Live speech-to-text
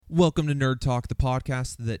Welcome to Nerd Talk, the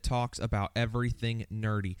podcast that talks about everything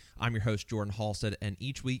nerdy. I'm your host, Jordan Halstead, and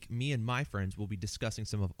each week, me and my friends will be discussing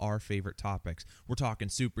some of our favorite topics. We're talking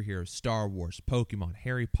superheroes, Star Wars, Pokemon,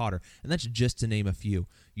 Harry Potter, and that's just to name a few.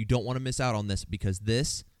 You don't want to miss out on this because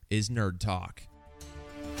this is Nerd Talk.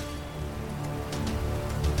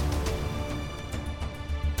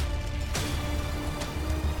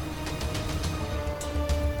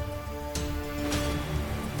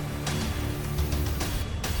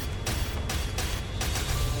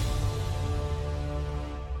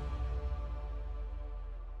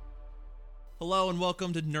 Hello and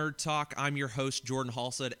welcome to Nerd Talk. I'm your host, Jordan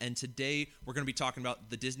Halstead, and today we're going to be talking about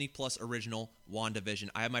the Disney Plus original WandaVision.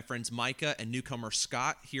 I have my friends Micah and newcomer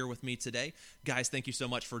Scott here with me today. Guys, thank you so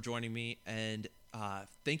much for joining me, and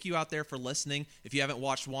thank you out there for listening. If you haven't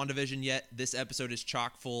watched WandaVision yet, this episode is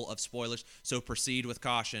chock full of spoilers, so proceed with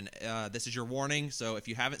caution. This is your warning, so if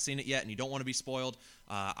you haven't seen it yet and you don't want to be spoiled,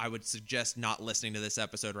 I would suggest not listening to this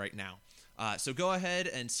episode right now. So go ahead,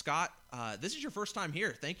 and Scott, this is your first time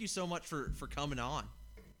here. Thank you so much for coming on.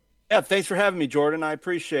 Yeah, thanks for having me, Jordan. I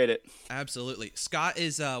appreciate it. Absolutely. Scott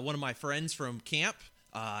is one of my friends from camp.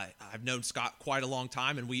 I've known Scott quite a long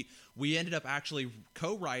time, and we ended up actually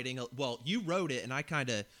co-writing. Well, you wrote it, and I kind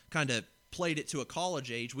of played it to a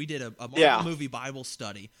college age. We did a Marvel movie Bible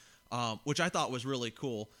study, which I thought was really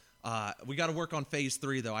cool. We got to work on phase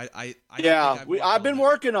 3 though. I've been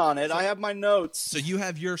working on it. So, I have my notes. So you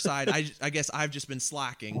have your side. I guess I've just been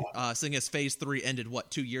slacking. Seeing as phase 3 ended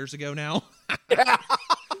 2 years ago now. Yeah.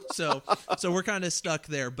 So we're kind of stuck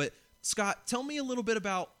there. But Scott, tell me a little bit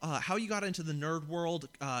about how you got into the nerd world.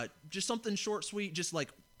 Just something short, sweet. Just like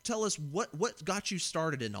tell us what got you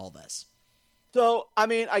started in all this. So, I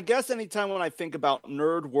mean, I guess anytime when I think about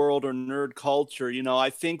nerd world or nerd culture, I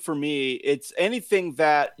think for me, it's anything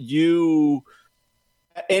that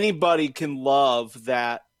anybody can love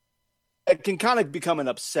that it can kind of become an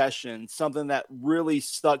obsession, something that really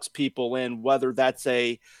sucks people in, whether that's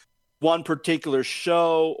one particular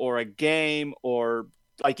show or a game or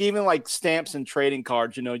even stamps and trading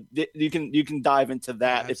cards, you can dive into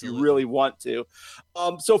that if you really want to.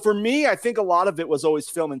 So for me, I think a lot of it was always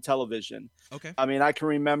film and television. Okay. I mean, I can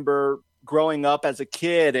remember growing up as a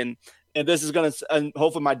kid, and this is and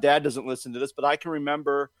hopefully my dad doesn't listen to this, but I can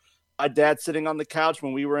remember my dad sitting on the couch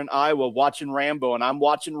when we were in Iowa watching Rambo, and I'm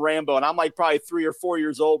watching Rambo, and I'm probably 3 or 4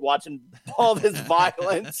 years old watching all this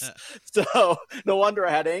violence. So no wonder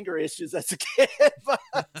I had anger issues as a kid. But,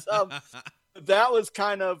 that was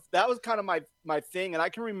kind of my thing. And I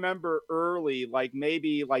can remember early,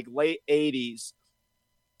 maybe late 80s,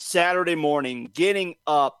 Saturday morning, getting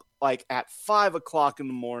up at 5 o'clock in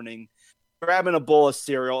the morning, grabbing a bowl of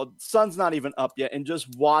cereal, sun's not even up yet, and just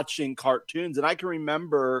watching cartoons. And I can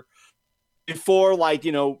remember before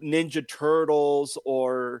Ninja Turtles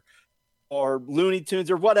or Looney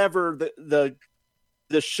Tunes or whatever the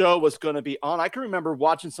show was going to be on, I can remember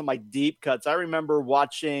watching some deep cuts. I remember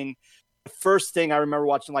watching the first thing I remember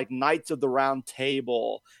watching Knights of the Round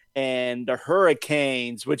Table and the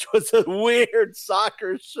Hurricanes, which was a weird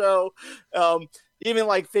soccer show. Even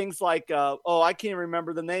things I can't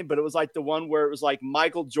remember the name, but it was the one where it was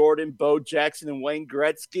Michael Jordan, Bo Jackson, and Wayne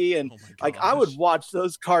Gretzky. And I would watch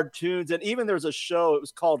those cartoons. And even there's a show, it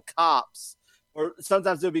was called Cops, or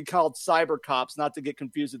sometimes it would be called Cyber Cops, not to get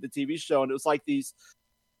confused with the TV show. And it was these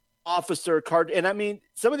officer card, and I mean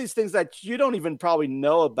some of these things that you don't even probably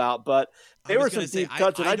know about, but they were some deep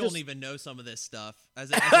cuts. I don't even know some of this stuff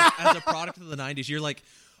as a product of the 90s. You're like,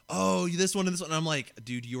 oh, this one and this one. And I'm like,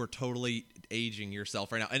 dude, you are totally aging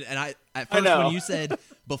yourself right now. And I at first when you said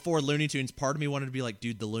before Looney Tunes, part of me wanted to be like,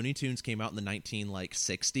 dude, the Looney Tunes came out in the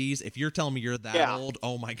 60s. If you're telling me you're that old,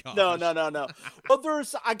 oh my god. No. Well,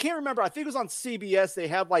 I can't remember. I think it was on CBS. They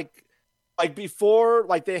had before,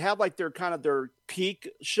 they had their kind of their peak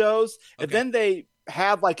shows, and then they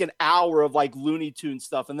had an hour of Looney Tunes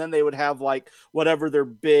stuff, and then they would have whatever their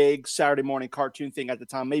big Saturday morning cartoon thing at the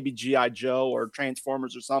time, maybe G.I. Joe or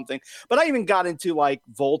Transformers or something. But I even got into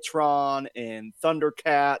Voltron and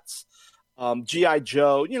Thundercats, G.I.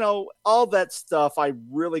 Joe, all that stuff I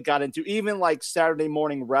really got into. Even Saturday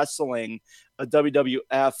morning wrestling,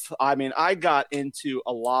 WWF. I mean, I got into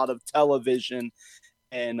a lot of television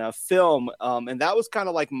and film, and that was kind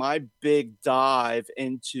of my big dive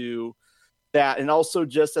into that. And also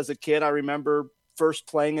just as a kid, I remember first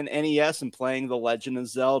playing an NES and playing The Legend of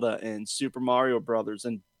Zelda and Super Mario Brothers,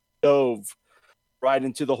 and dove right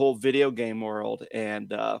into the whole video game world,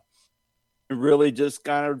 and really just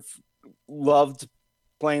kind of loved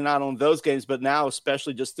playing not only those games, but now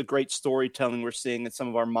especially just the great storytelling we're seeing in some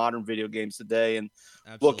of our modern video games today, and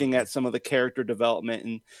looking at some of the character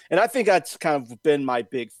development. And I think that's kind of been my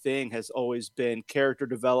big thing, has always been character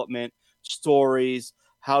development, stories.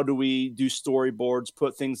 How do we do storyboards,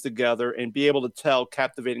 put things together, and be able to tell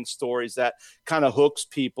captivating stories that kind of hooks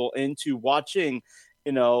people into watching,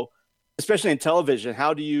 especially in television.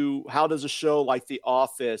 How does a show like The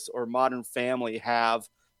Office or Modern Family have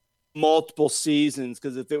multiple seasons?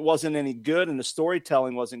 Because if it wasn't any good and the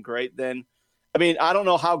storytelling wasn't great, then I don't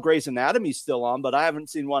know how Grey's Anatomy's still on, but I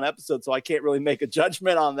haven't seen one episode, so I can't really make a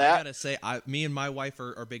judgment on that. I gotta say, me and my wife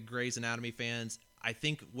are big Grey's Anatomy fans. I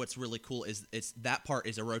think what's really cool is that part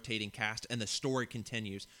is a rotating cast and the story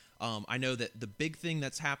continues. I know that the big thing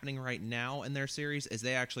that's happening right now in their series is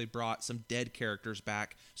they actually brought some dead characters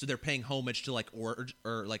back, so they're paying homage to like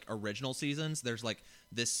original seasons. There's like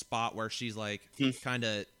this spot where she's like kind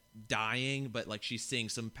of dying, but like she's seeing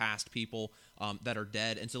some past people that are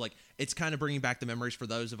dead, and so like it's kind of bringing back the memories for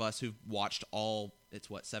those of us who've watched all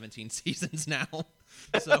 17 seasons now.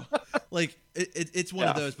 So like it's one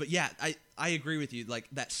of those. But yeah, I agree with you. Like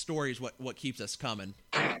that story is what keeps us coming.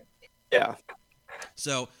 Yeah.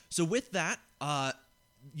 So with that,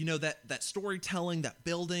 that storytelling, that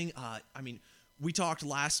building. We talked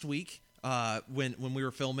last week when we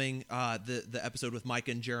were filming the episode with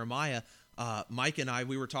Micah and Jeremiah. Mike and I,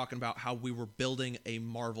 we were talking about how we were building a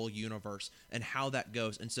Marvel universe and how that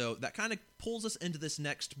goes. And so that kind of pulls us into this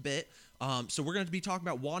next bit. So we're going to be talking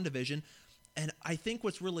about WandaVision. And I think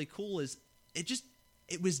what's really cool is it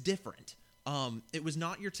was different. It was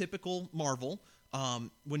not your typical Marvel.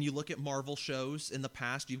 When you look at Marvel shows in the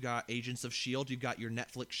past, you've got Agents of S.H.I.E.L.D., you've got your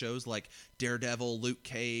Netflix shows like Daredevil, Luke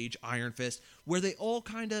Cage, Iron Fist, where they all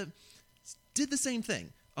kind of did the same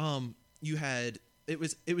thing. It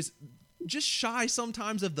was just shy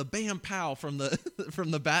sometimes of the bam pow from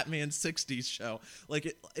the Batman 60s show. Like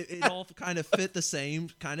it all kind of fit the same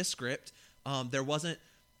kind of script. There wasn't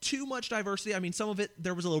too much diversity. Some of it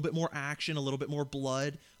there was a little bit more action, a little bit more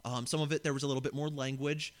blood. Some of it there was a little bit more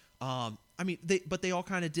language. But they all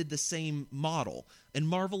kind of did the same model. And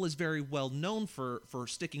Marvel is very well known for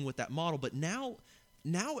sticking with that model. But now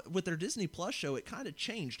with their Disney Plus show, it kind of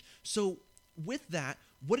changed. So with that,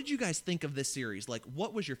 what did you guys think of this series? Like,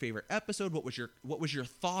 what was your favorite episode? What was your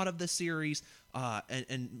thought of the series?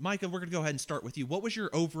 And Micah, we're gonna go ahead and start with you. What was your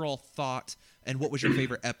overall thought, and what was your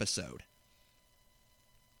favorite episode?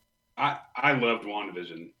 I loved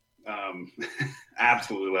WandaVision.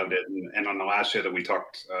 Absolutely loved it. And on the last show that we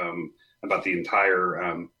talked about the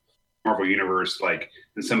entire Marvel universe, like,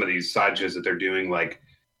 and some of these side shows that they're doing, like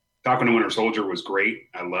Falcon and Winter Soldier was great.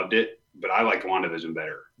 I loved it. But I liked WandaVision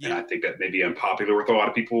better. Yeah. And I think that may be unpopular with a lot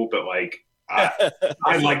of people, but like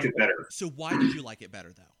I liked it better. So why did you like it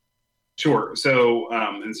better though? Sure. So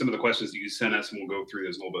and some of the questions that you sent us, and we'll go through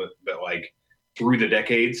this a little bit, but like through the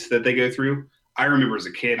decades that they go through, I remember as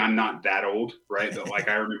a kid, I'm not that old, right? But like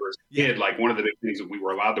I remember as a kid, like one of the big things that we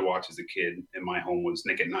were allowed to watch as a kid in my home was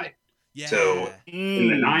Nick at Night. Yeah. So in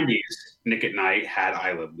the 90s, Nick at Night had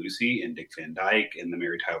I Love Lucy and Dick Van Dyke and the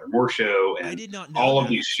Mary Tyler Moore Show and I did not know all that. Of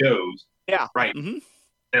these shows. Yeah. Right. Mm-hmm.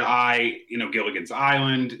 That Gilligan's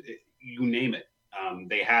Island, you name it.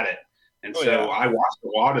 They had it. And I watched a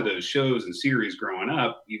lot of those shows and series growing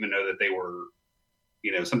up, even though that they were,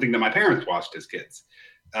 something that my parents watched as kids.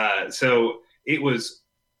 So it was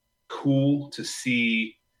cool to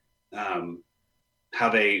see how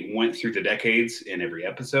they went through the decades in every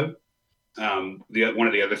episode. One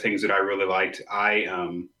of the other things that I really liked,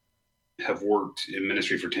 I have worked in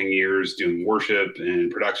ministry for 10 years doing worship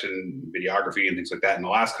and production, videography, and things like that. In the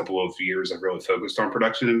last couple of years, I've really focused on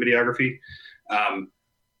production and videography.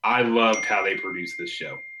 I loved how they produced this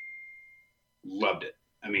show. Loved it.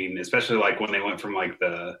 Especially like when they went from like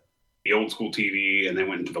the old school TV and they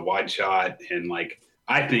went into the wide shot. And like,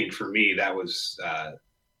 I think for me, that was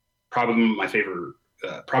probably my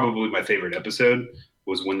favorite episode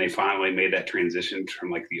was when they finally made that transition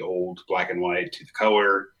from like the old black and white to the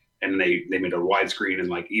color. And they made a widescreen, and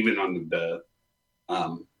like even on the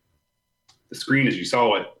screen as you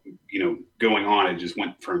saw it, going on, it just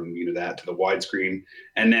went from that to the widescreen.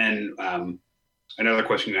 And then another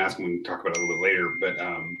question you asked, and we can talk about it a little bit later, but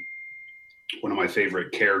one of my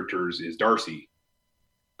favorite characters is Darcy.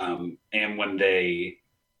 And when they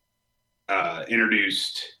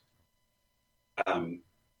introduced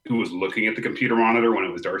who was looking at the computer monitor when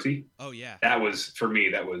it was Darcy. Oh yeah, that was for me.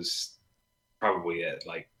 That was probably it.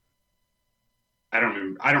 Like. I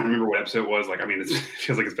don't remember what episode it was. Like, it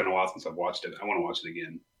feels like it's been a while since I've watched it. I want to watch it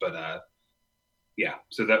again. But yeah,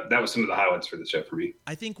 so that was some of the highlights for the show for me.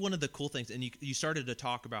 I think one of the cool things, and you started to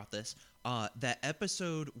talk about this, that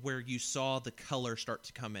episode where you saw the color start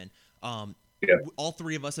to come in. Yeah. All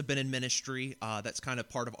three of us have been in ministry. That's kind of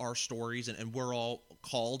part of our stories, and we're all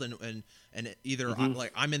called, and either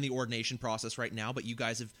I'm in the ordination process right now, but you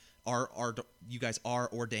guys are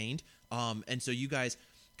ordained, and so you guys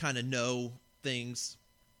kind of know things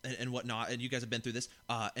and whatnot, and you guys have been through this,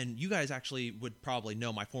 and you guys actually would probably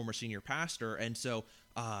know my former senior pastor, and so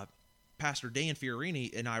Pastor Dan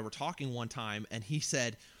Fiorini and I were talking one time, and he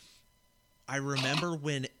said, I remember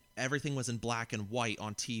when everything was in black and white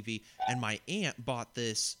on TV, and my aunt bought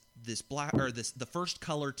the first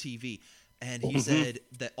color TV, and he said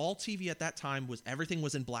that all TV at that time everything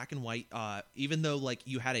was in black and white. Even though like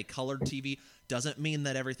you had a colored TV, doesn't mean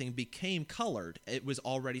that everything became colored. It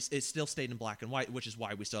still stayed in black and white, which is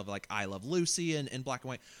why we still have like I Love Lucy in black and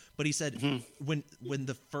white. But he said when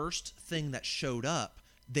the first thing that showed up,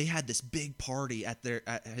 they had this big party at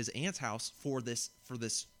his aunt's house for this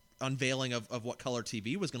unveiling of what color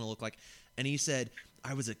TV was going to look like. And he said,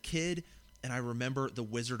 I was a kid and I remember The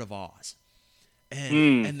Wizard of Oz.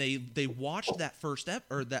 And they watched that first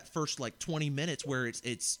like 20 minutes where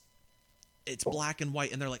it's black and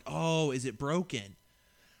white, and they're like, oh, is it broken?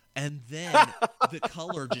 And then the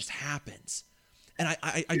color just happens. And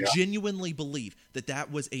I genuinely believe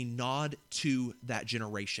that was a nod to that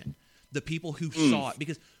generation, the people who saw it,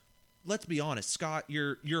 because let's be honest, Scott,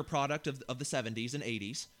 you're a product of the 70s and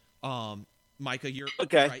 80s. Micah, you're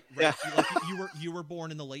okay. Right? Yeah. You were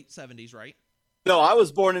born in the late 70s, right? No, I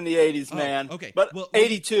was born in the 80s, man. Okay. But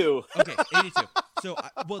 82. Okay, 82. So,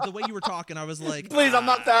 the way you were talking, I was like... Please, I'm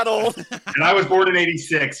not that old. And I was born in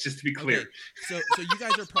 86, just to be clear. Okay. So you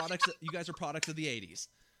guys are products of the 80s.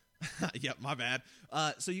 Yep, my bad.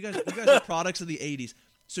 So you guys are products of the 80s.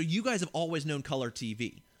 So you guys have always known color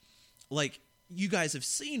TV. Like, you guys have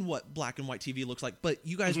seen what black and white TV looks like, but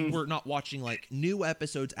you guys were not watching, like, new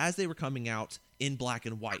episodes as they were coming out in black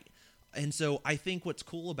and white. And so I think what's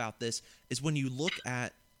cool about this is when you look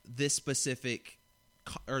at this specific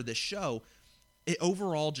or this show, it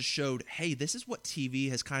overall just showed, hey, this is what TV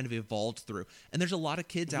has kind of evolved through. And there's a lot of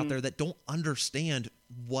kids out there that don't understand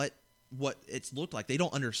what it's looked like. They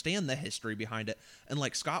don't understand the history behind it. And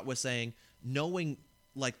like Scott was saying, knowing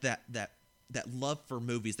like that love for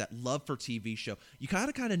movies, that love for TV show, you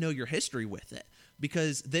kind of know your history with it,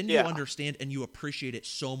 because then you understand and you appreciate it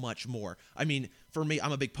so much more. I mean, for me,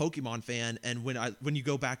 I'm a big Pokemon fan, and when you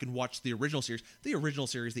go back and watch the original series,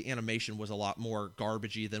 the animation was a lot more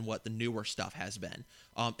garbagey than what the newer stuff has been.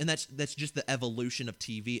 And that's just the evolution of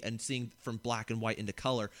TV, and seeing from black and white into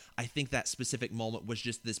color. I think that specific moment was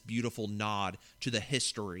just this beautiful nod to the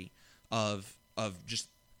history of just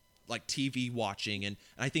like TV watching, and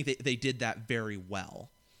I think they did that very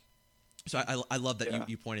well. So I love that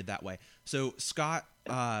you pointed that way. So Scott,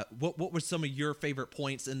 what were some of your favorite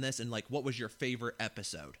points in this, and like what was your favorite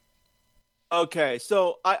episode? Okay,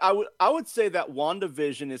 so I would say that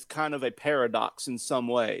WandaVision is kind of a paradox in some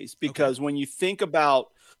ways, because when you think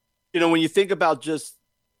about just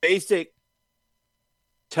basic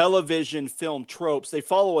television film tropes, they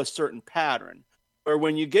follow a certain pattern. Or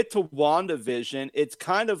when you get to WandaVision, it's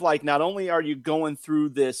kind of like, not only are you going through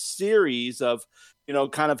this series of,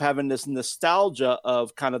 kind of having this nostalgia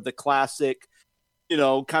of kind of the classic,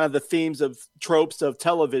 kind of the themes of tropes of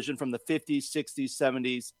television from the 50s, 60s,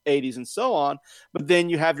 70s, 80s, and so on. But then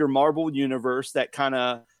you have your Marvel universe that kind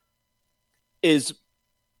of is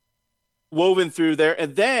woven through there.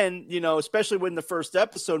 And then, especially when the first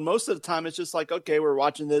episode, most of the time it's just like, okay, we're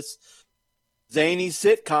watching this zany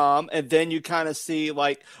sitcom, and then you kind of see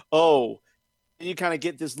like, and you kind of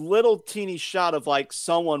get this little teeny shot of like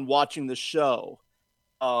someone watching the show,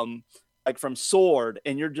 like from Sword,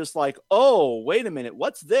 and you're just like, oh, wait a minute,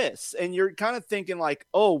 what's this? And you're kind of thinking like,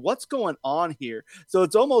 oh, what's going on here? So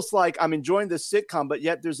it's almost like I'm enjoying this sitcom, but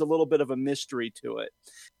yet there's a little bit of a mystery to it.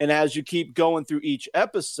 And as you keep going through each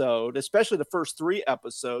episode, especially the first 3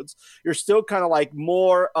 episodes, you're still kind of like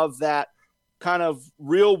more of that kind of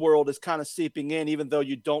real world is kind of seeping in, even though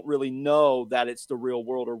you don't really know that it's the real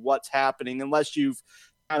world or what's happening, unless you've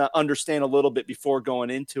kind of understand a little bit before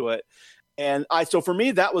going into it. And so for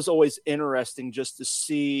me, that was always interesting just to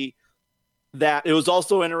see that. It was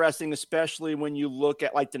also interesting, especially when you look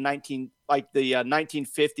at like the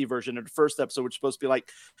 1950 version of the first episode, which is supposed to be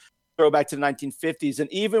like throwback to the 1950s.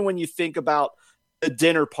 And even when you think about the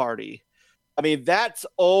dinner party, I mean, that's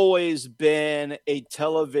always been a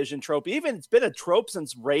television trope. Even it's been a trope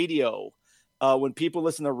since radio. When people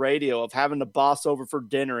listen to radio, of having the boss over for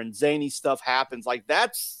dinner and zany stuff happens, like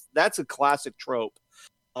that's a classic trope.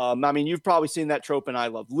 I mean, you've probably seen that trope in I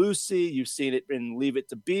Love Lucy. You've seen it in Leave It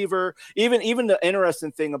to Beaver. Even the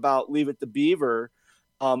interesting thing about Leave It to Beaver,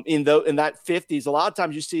 in that 50s, a lot of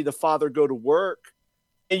times you see the father go to work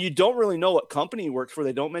and you don't really know what company he works for.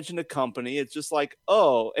 They don't mention the company. It's just like,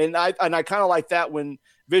 oh, and I kind of like that when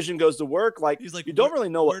Vision goes to work. Like, he's like, you don't really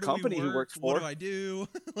know what company he works for. What do I do?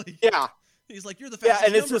 Like, yeah. He's like, you're the fastest. Yeah,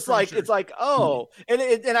 and it's just like, it's like, oh,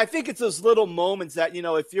 and I think it's those little moments that, you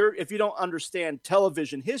know, if you don't understand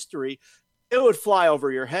television history, it would fly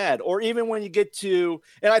over your head. Or even when you get to,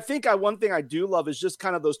 and I think one thing I do love is just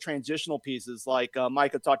kind of those transitional pieces, like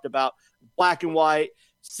Micah talked about, black and white,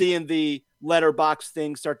 seeing the letterbox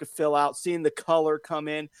thing start to fill out, seeing the color come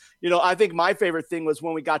in. You know, I think my favorite thing was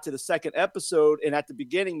when we got to the second episode, and at the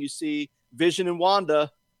beginning you see Vision and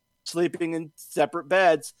Wanda sleeping in separate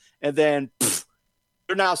beds, and then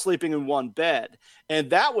they're now sleeping in one bed.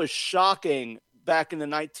 And that was shocking back in the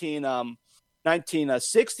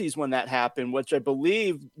 1960s when that happened, which I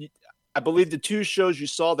believe the two shows you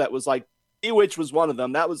saw that was like Bewitched was one of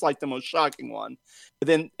them. That was like the most shocking one. But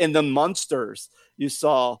then in the Munsters, you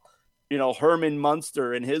saw, you know, Herman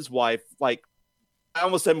Munster and his wife, like, I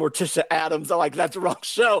almost said Morticia Adams. I'm like, that's the wrong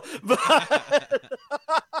show.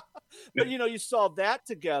 But you know, you saw that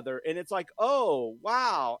together, and it's like, oh,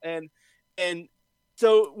 wow. And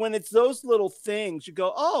so when it's those little things, you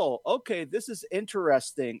go, oh, okay, this is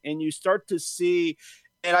interesting. And you start to see,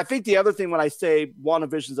 and I think the other thing when I say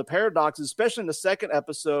WandaVision's a paradox, especially in the second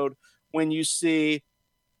episode, when you see,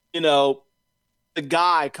 you know, the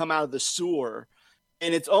guy come out of the sewer,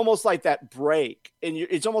 and it's almost like that break. And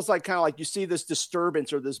it's almost like kind of like you see this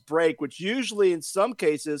disturbance or this break, which usually in some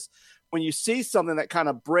cases, when you see something that kind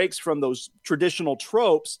of breaks from those traditional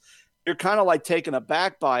tropes, you're kind of like taken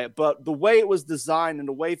aback by it. But the way it was designed and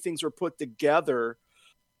the way things were put together,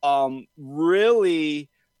 really,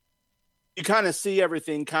 you kind of see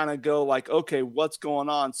everything kind of go like, okay, what's going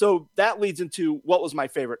on? So that leads into what was my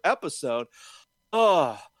favorite episode.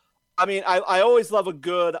 Oh, I mean, I always love a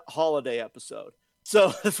good holiday episode. So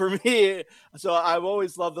for me, I've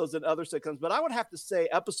always loved those in other sitcoms, but I would have to say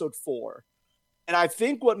episode 4. And I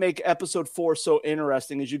think what make episode 4 so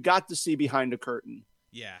interesting is you got to see behind the curtain.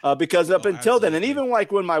 Yeah. Because up until absolutely. then, and even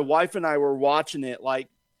like when my wife and I were watching it, like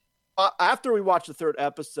after we watched the third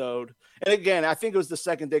episode, and again, I think it was the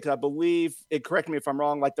second day, because I believe, correct me if I'm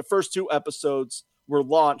wrong, like the first 2 episodes were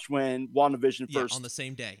launched when WandaVision first on the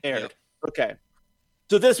same day aired. Yep. Okay.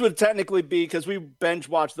 So this would technically be, because we binge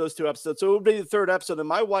watched those 2 episodes, so it would be the third episode. And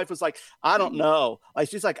my wife was like, I don't know. Like,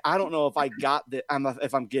 she's like, I don't know if I got that.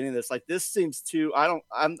 If I'm getting this, like, this seems too, I'm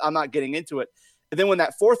not getting into it. And then when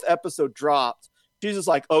that 4th episode dropped, she's just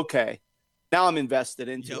like, okay, now I'm invested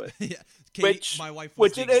into it. Yeah. Kate, my wife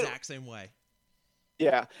was the exact same way.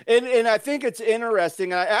 Yeah. And I think it's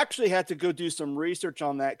interesting. I actually had to go do some research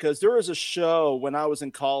on that, because there was a show when I was in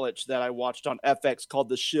college that I watched on FX called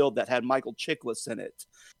The Shield that had Michael Chiklis in it.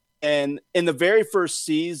 And in the very first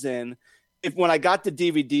season, when I got the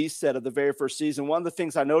DVD set of the very first season, one of the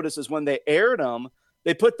things I noticed is when they aired them,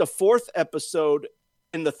 they put the 4th episode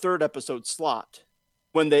in the 3rd episode slot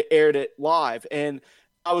when they aired it live. And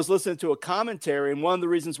I was listening to a commentary, and one of the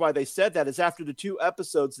reasons why they said that is after the 2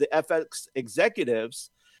 episodes, the FX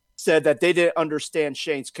executives said that they didn't understand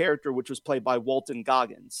Shane's character, which was played by Walton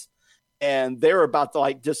Goggins. And they were about to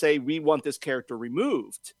like just say, we want this character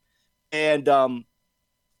removed. And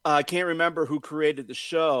I can't remember who created the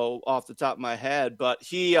show off the top of my head, but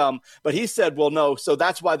he said, well, no. So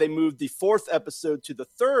that's why they moved the 4th episode to the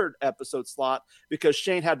 3rd episode slot, because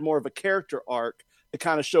Shane had more of a character arc to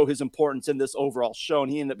kind of show his importance in this overall show. And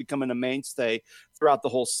he ended up becoming a mainstay throughout the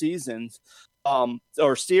whole season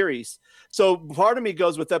or series. So part of me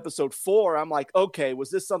goes with episode 4. I'm like, okay, was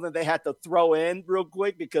this something they had to throw in real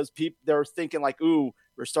quick? Because they're thinking like, ooh,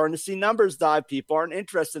 we're starting to see numbers dive. People aren't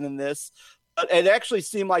interested in this. But it actually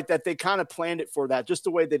seemed like that they kind of planned it for that, just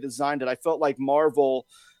the way they designed it. I felt like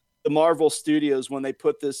the Marvel Studios, when they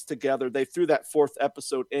put this together, they threw that 4th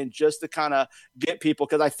episode in just to kind of get people.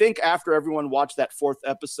 Because I think after everyone watched that 4th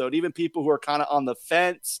episode, even people who are kind of on the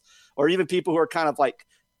fence, or even people who are kind of like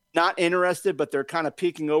not interested, but they're kind of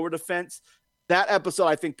peeking over the fence, that episode,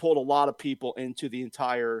 I think, pulled a lot of people into the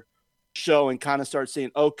entire show and kind of started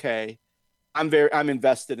saying, okay, I'm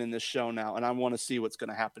invested in this show now, and I want to see what's going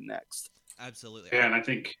to happen next. Absolutely. Yeah, and I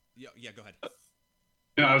think... Yeah, go ahead.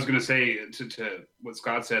 No, I was going to say to what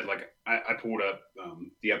Scott said, like I pulled up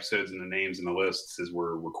the episodes and the names and the lists as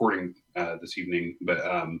we're recording this evening, but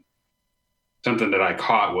something that I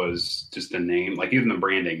caught was just the name, like even the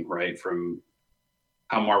branding, right, from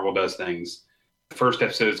how Marvel does things. The first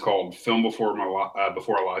episode is called Film Before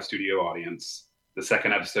a Live Studio Audience. The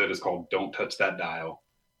second episode is called Don't Touch That Dial.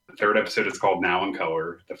 The third episode is called Now in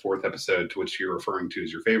Color. The fourth episode, to which you're referring to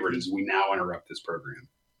as your favorite, is We Now Interrupt This Program.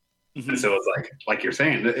 And so it's like you're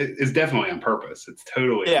saying, it's definitely on purpose. It's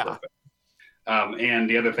totally on purpose. And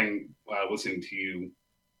the other thing, listening to you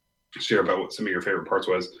share about what some of your favorite parts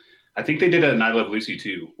was, I think they did it in I Love Lucy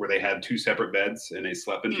too, where they had two separate beds and they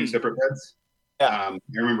slept in two separate beds. I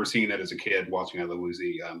remember seeing that as a kid watching I Love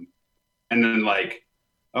Lucy. And then like,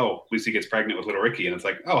 oh, Lucy gets pregnant with little Ricky, and it's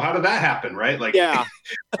like, oh, how did that happen, right? Like,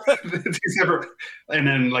 two separate. And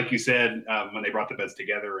then, like you said, when they brought the beds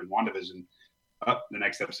together in WandaVision, the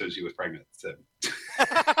next episode she was pregnant. So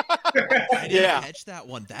I didn't catch that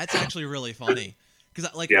one. That's actually really funny because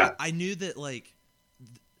I knew that like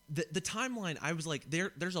the timeline. I was like,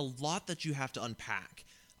 there's a lot that you have to unpack.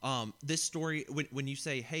 This story, when you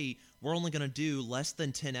say, hey, we're only going to do less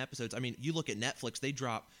than 10 episodes. I mean, you look at Netflix, they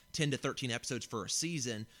drop 10 to 13 episodes for a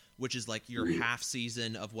season, which is like your half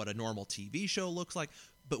season of what a normal TV show looks like.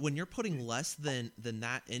 But when you're putting less than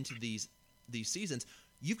that into these seasons,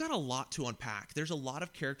 you've got a lot to unpack. There's a lot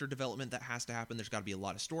of character development that has to happen. There's got to be a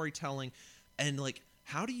lot of storytelling. And like,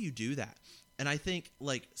 how do you do that? And I think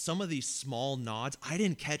like some of these small nods, I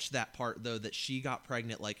didn't catch that part though, that she got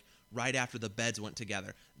pregnant like right after the beds went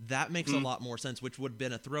together. That makes a lot more sense, which would have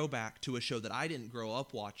been a throwback to a show that I didn't grow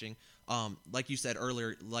up watching. Like you said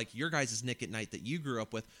earlier, like your guys' Nick at Night that you grew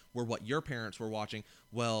up with were what your parents were watching.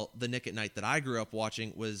 Well, the Nick at Night that I grew up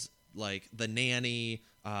watching was like The Nanny,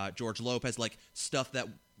 George Lopez, like stuff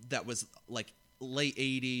that was like late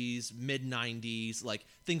 80s, mid 90s, like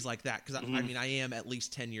things like that. Because I mean, I am at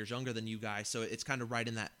least 10 years younger than you guys, so it's kind of right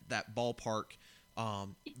in that ballpark.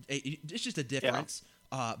 It's just a difference.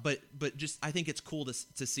 But just I think it's cool to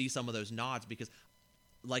see some of those nods because,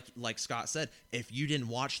 like Scott said, if you didn't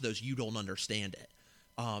watch those, you don't understand it.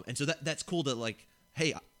 And so that's cool to like,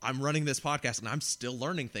 hey, I'm running this podcast and I'm still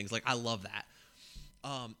learning things. Like I love that.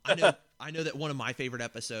 I know that one of my favorite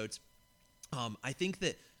episodes. I think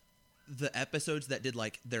that the episodes that did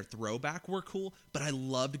like their throwback were cool, but I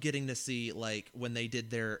loved getting to see like when they did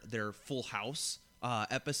their Full House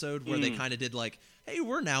episode where they kind of did like, hey,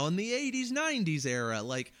 we're now in the 80s, 90s era.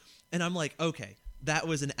 Like, and I'm like, okay, that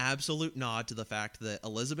was an absolute nod to the fact that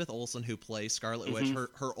Elizabeth Olsen, who plays Scarlet Witch,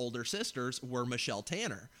 her older sisters were Michelle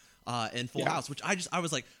Tanner in Full House, which I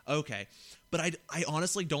was like, okay. But I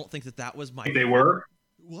honestly don't think that was my... They were?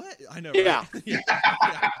 What? I know, right? Yeah.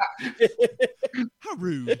 How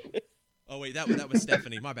rude. Oh, wait, that was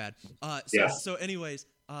Stephanie. My bad. So anyways...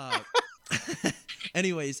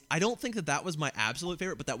 Anyways, I don't think that was my absolute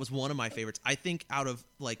favorite, but that was one of my favorites. I think out of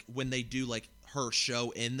like when they do like her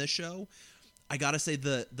show in the show, I gotta say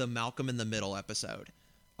the Malcolm in the Middle episode,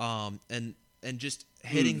 and just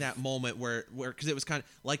hitting that moment where because it was kind of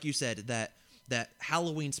like you said that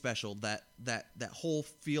Halloween special, that whole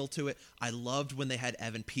feel to it. I loved when they had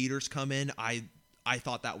Evan Peters come in. I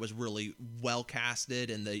thought that was really well casted,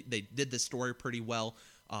 and they did this story pretty well.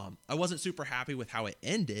 I wasn't super happy with how it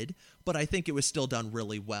ended, but I think it was still done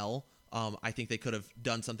really well. I think they could have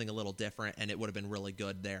done something a little different, and it would have been really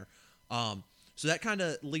good there. So that kind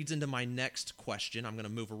of leads into my next question. I'm going to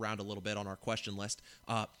move around a little bit on our question list.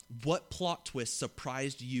 What plot twist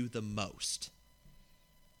surprised you the most?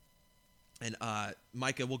 And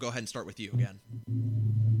Micah, we'll go ahead and start with you again.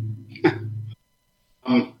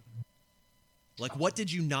 Like, what did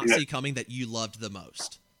you not see coming that you loved the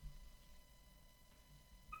most?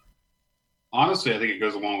 Honestly, I think it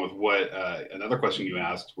goes along with what another question you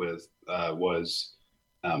asked was you're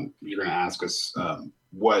going to ask us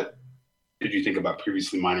what did you think about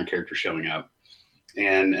previously minor characters showing up?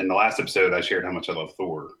 And in the last episode, I shared how much I love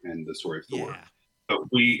Thor and the story of Thor. Yeah. But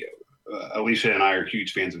Alicia and I are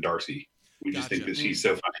huge fans of Darcy. We just think that she's so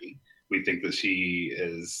funny. We think that she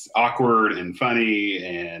is awkward and funny,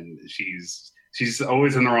 and she's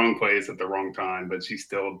always in the wrong place at the wrong time, but she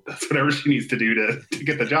still does whatever she needs to do to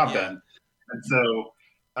get the job done. And so,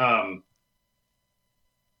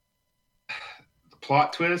 the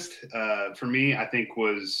plot twist for me, I think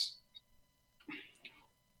was,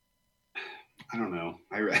 I don't know.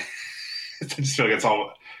 I just feel like it's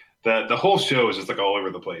all the whole show is just like all over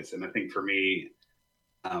the place. And I think for me,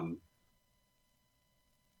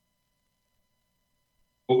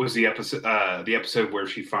 what was the episode? The episode where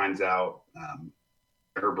she finds out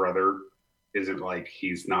her brother isn't like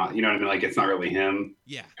he's not, you know what I mean? Like it's not really him,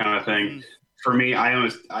 kind of thing. Mm-hmm. For me, I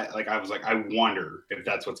was like, I wonder if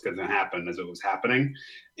that's what's going to happen as it was happening.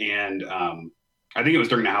 And I think it was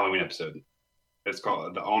during the Halloween episode. It's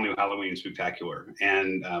called the All New Halloween Spooktacular.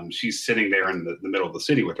 And she's sitting there in the middle of the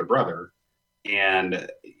city with her brother. And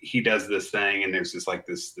he does this thing. And there's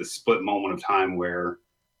this split moment of time where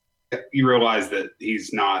you realize that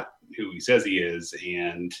he's not who he says he is,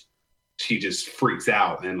 and she just freaks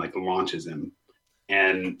out and like launches him.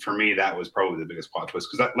 And for me, that was probably the biggest plot twist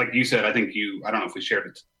because, like you said, I don't know if we shared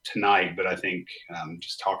it tonight, but I think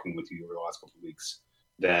just talking with you over the last couple of weeks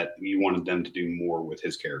that you wanted them to do more with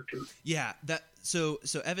his character. Yeah, so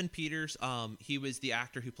Evan Peters, he was the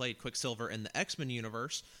actor who played Quicksilver in the X-Men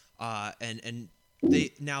universe, and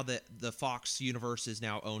they now that the Fox universe is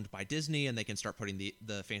now owned by Disney, and they can start putting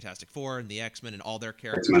the Fantastic Four and the X-Men and all their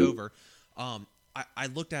characters over. I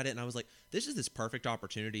looked at it and I was like, this is this perfect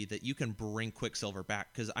opportunity that you can bring Quicksilver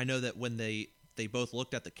back, because I know that when they both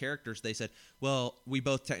looked at the characters, they said, well, we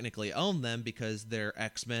both technically own them because they're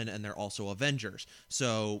X-Men and they're also Avengers,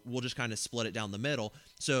 so we'll just kind of split it down the middle.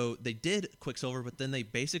 So they did Quicksilver, but then they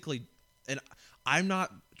basically, and I'm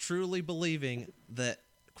not truly believing that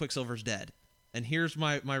Quicksilver's dead. And here's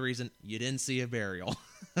my reason: you didn't see a burial.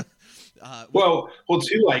 Well,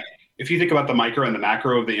 too, like if you think about the micro and the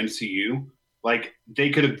macro of the MCU, like they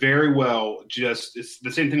could have very well it's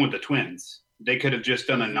the same thing with the twins. They could have just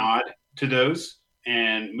done a nod to those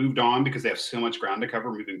and moved on because they have so much ground to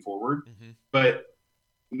cover moving forward. Mm-hmm. But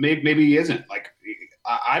maybe he isn't. Like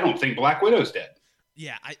I don't think Black Widow's dead.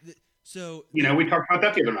 Yeah, so we talked about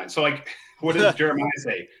that the other night. So like, what does Jeremiah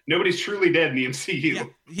say? Nobody's truly dead in the MCU. Yeah,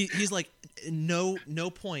 he's like, no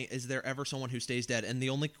point is there ever someone who stays dead. And the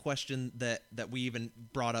only question that we even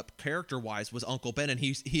brought up character wise was Uncle Ben, and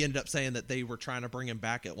he ended up saying that they were trying to bring him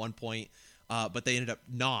back at one point, but they ended up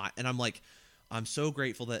not. And I'm like, I'm so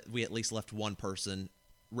grateful that we at least left one person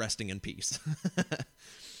resting in peace.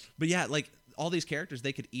 But yeah, like all these characters,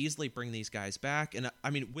 they could easily bring these guys back. And I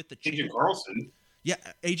mean, with the Agent Carlson. Yeah,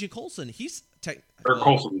 Agent Coulson. He's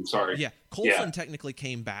Coulson. Sorry. Yeah, Coulson technically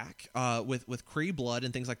came back with Kree blood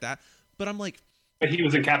and things like that. But I'm like, but he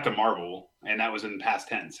was in Captain Marvel, and that was in past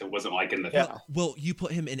tense. It wasn't like in the film. Well, you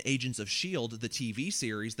put him in Agents of S.H.I.E.L.D., the TV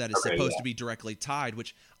series that is supposed to be directly tied,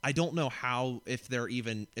 which I don't know how if they're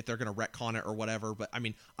going to retcon it or whatever. But I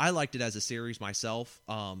mean, I liked it as a series myself.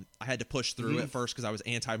 I had to push through it first because I was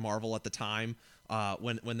anti-Marvel at the time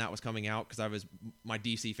when that was coming out, because I was my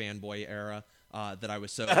DC fanboy era. That I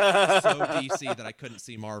was so DC that I couldn't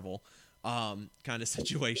see Marvel, kind of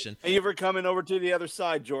situation. And you were coming over to the other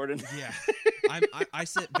side, Jordan. Yeah, I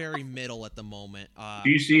sit very middle at the moment.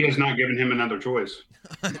 DC has not given him another choice.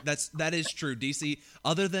 that is true. DC,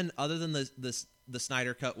 other than the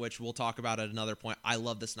Snyder Cut, which we'll talk about at another point. I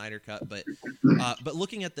love the Snyder Cut, but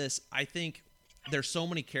looking at this, I think there's so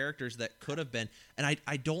many characters that could have been, and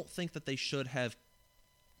I don't think that they should have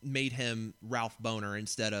made him Ralph Bohner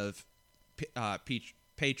instead of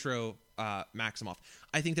Pietro Maximoff.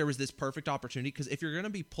 I think there was this perfect opportunity, because if you're going to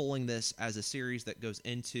be pulling this as a series that goes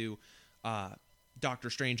into Doctor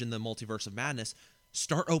Strange in the Multiverse of Madness,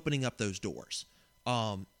 start opening up those doors.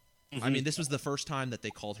 I mean, this was the first time that they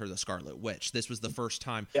called her the Scarlet Witch. This was the first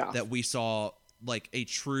time that we saw like a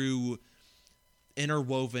true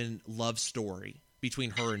interwoven love story between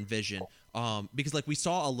her and Vision. Because like we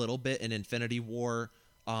saw a little bit in Infinity War,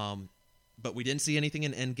 but we didn't see anything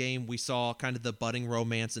in Endgame. We saw kind of the budding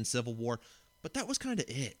romance in Civil War, but that was kind of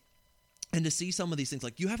it. And to see some of these things,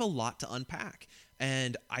 like, you have a lot to unpack.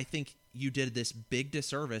 And I think you did this big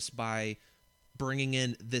disservice by bringing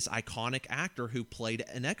in this iconic actor who played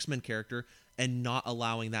an X-Men character and not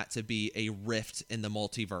allowing that to be a rift in the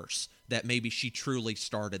multiverse, that maybe she truly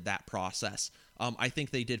started that process. I think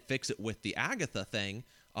they did fix it with the Agatha thing,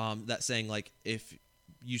 that saying, like, if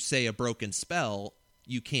you say a broken spell,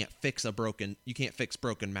 you can't fix broken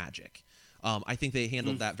magic. I think they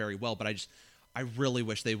handled that very well, but I really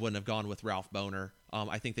wish they wouldn't have gone with Ralph Bohner.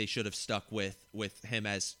 I think they should have stuck with him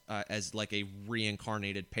as like a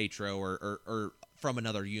reincarnated Pietro or from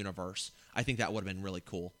another universe. I think that would have been really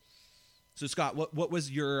cool. So Scott, what was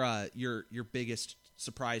your biggest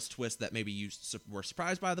surprise twist that maybe you were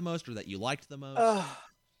surprised by the most, or that you liked the most?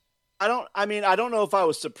 I don't know if I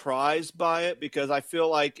was surprised by it, because I feel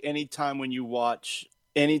like anytime when you watch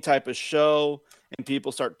any type of show and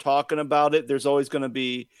people start talking about it, there's always going to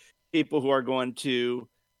be people who are going to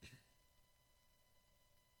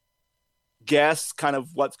guess kind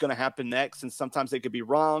of what's going to happen next. And sometimes they could be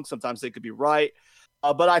wrong. Sometimes they could be right.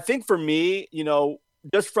 But I think for me,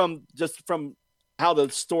 just from how the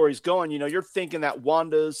story's going, you're thinking that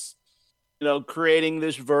Wanda's, creating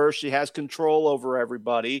this verse. She has control over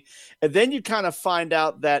everybody. And then you kind of find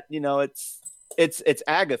out that, it's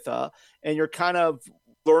Agatha, and you're kind of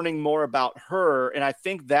learning more about her. And I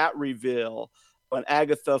think that reveal, when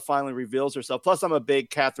Agatha finally reveals herself, plus I'm a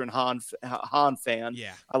big Catherine Hahn fan.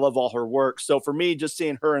 Yeah. I love all her work. So for me, just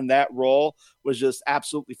seeing her in that role was just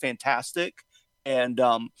absolutely fantastic. And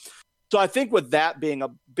So I think with that being a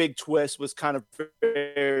big twist was kind of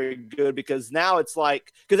very good, because now it's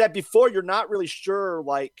like, because that before you're not really sure,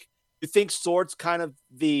 like you think Sword's kind of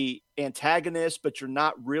the antagonist, but you're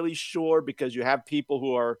not really sure because you have people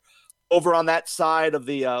who are over on that side of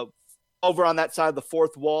the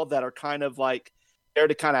fourth wall that are kind of like there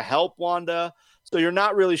to kind of help Wanda. So you're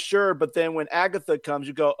not really sure. But then when Agatha comes,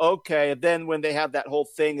 you go, okay. And then when they have that whole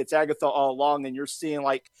thing, it's Agatha all along, and you're seeing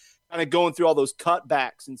like kind of going through all those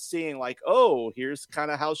cutbacks and seeing like, oh, here's kind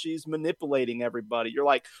of how she's manipulating everybody. You're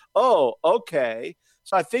like, oh, okay.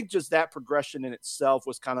 So I think just that progression in itself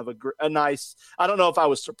was kind of a nice, I don't know if I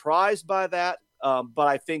was surprised by that, but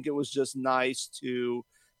I think it was just nice to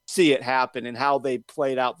see it happen and how they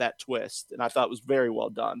played out that twist. And I thought it was very well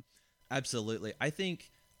done. Absolutely. I think,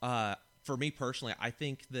 for me personally, I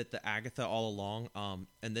think that the Agatha all along,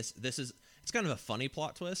 and this is, it's kind of a funny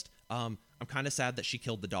plot twist. I'm kind of sad that she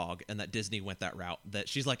killed the dog and that Disney went that route, that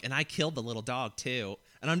she's like, and I killed the little dog too.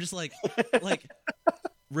 And I'm just like,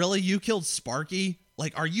 really? You killed Sparky?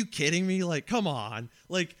 Like, are you kidding me? Like, come on.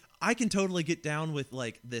 Like, I can totally get down with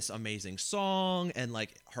like this amazing song and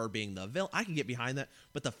like her being the villain. I can get behind that.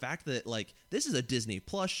 But the fact that like this is a Disney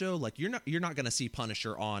Plus show, like you're not going to see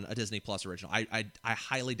Punisher on a Disney Plus original. I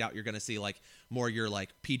highly doubt you're going to see like more your like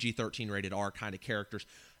PG-13 rated R kind of characters.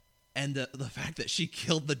 And the fact that she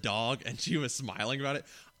killed the dog and she was smiling about it,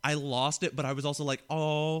 I lost it. But I was also like,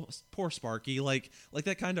 oh, poor Sparky. Like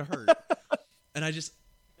that kind of hurt. And I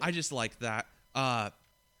just like that.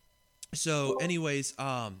 So anyways,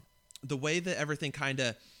 the way that everything kind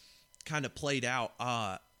of played out,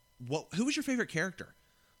 who was your favorite character?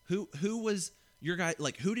 Who was your guy?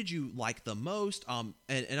 Like, who did you like the most? And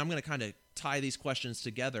I'm going to kind of tie these questions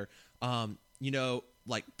together.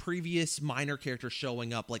 Like previous minor characters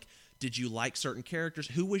showing up, like, did you like certain characters?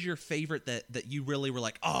 Who was your favorite that you really were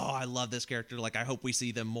like, oh, I love this character. Like, I hope we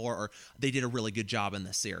see them more, or they did a really good job in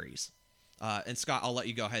this series. And Scott, I'll let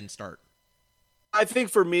you go ahead and start. I think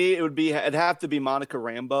for me, it'd have to be Monica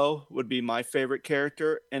Rambeau would be my favorite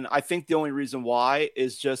character. And I think the only reason why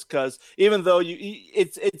is just because even though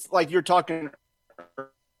it's like you're talking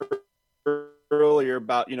earlier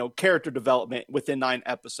about, character development within 9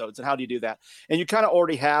 episodes and how do you do that? And you kind of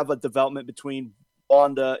already have a development between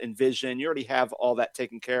Wanda and Vision. You already have all that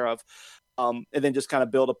taken care of. And then just kind of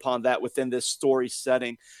build upon that within this story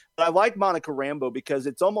setting. But I like Monica Rambeau because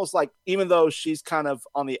it's almost like, even though she's kind of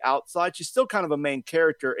on the outside, she's still kind of a main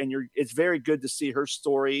character, and it's very good to see her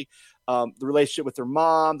story, the relationship with her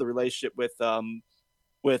mom, the relationship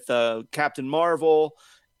with Captain Marvel,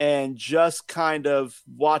 and just kind of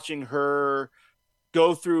watching her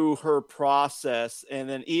go through her process. And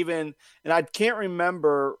then and I can't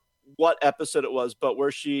remember what episode it was, but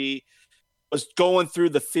where she was going through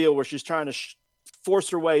the field, where she's trying to force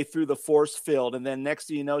her way through the force field. And then next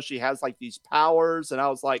thing you know, she has like these powers. And I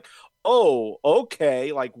was like, oh,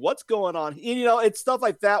 okay. Like, what's going on? And, it's stuff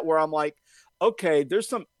like that where I'm like, okay, there's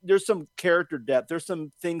some character depth. There's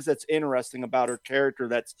some things that's interesting about her character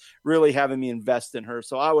that's really having me invest in her.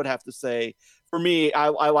 So I would have to say, for me, I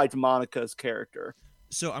liked Monica's character.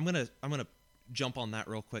 So I'm going to jump on that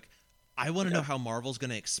real quick. I want to know how Marvel's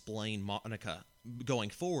going to explain Monica going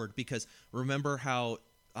forward, because remember how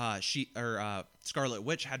Scarlet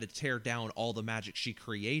Witch had to tear down all the magic she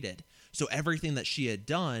created. So everything that she had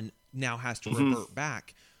done now has to revert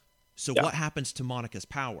back. So what happens to Monica's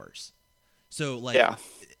powers? So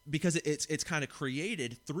because it's kind of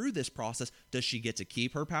created through this process, does she get to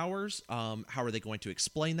keep her powers? How are they going to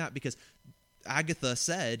explain that? Because Agatha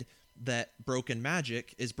said that broken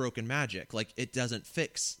magic is broken magic. Like, it doesn't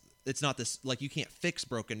fix. It's not this, like, you can't fix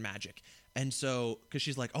broken magic. And so, because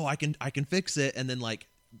she's like, oh, I can fix it, and then like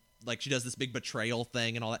she does this big betrayal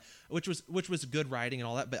thing and all that, which was good writing and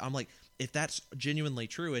all that. But I'm like, if that's genuinely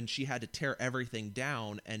true, and she had to tear everything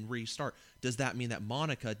down and restart, does that mean that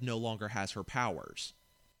Monica no longer has her powers?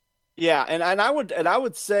 Yeah, and I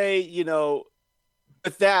would say,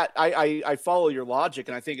 with that, I follow your logic,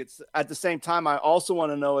 and I think it's at the same time, I also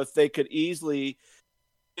want to know if they could easily,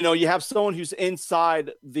 you have someone who's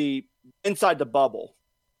inside the bubble,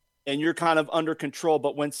 and you're kind of under control.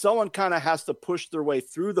 But when someone kind of has to push their way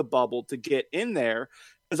through the bubble to get in there,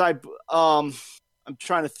 because I'm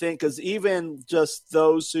trying to think, because even just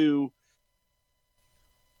those who,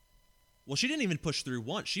 well, she didn't even push through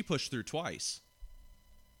once; she pushed through twice.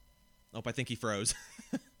 Nope, I think he froze.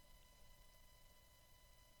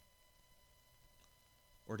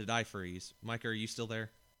 Or did I freeze? Micah, are you still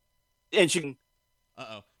there? And she.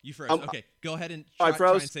 Uh-oh, you froze. Okay, go ahead and I froze?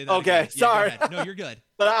 try and say that. Okay, again. sorry. Yeah, no, you're good.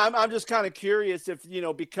 But I'm just kind of curious if,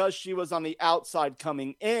 because she was on the outside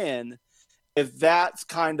coming in, if that's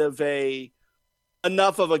kind of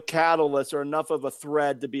enough of a catalyst or enough of a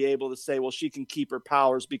thread to be able to say, well, she can keep her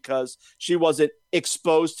powers because she wasn't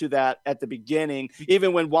exposed to that at the beginning.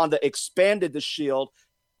 Even when Wanda expanded the shield,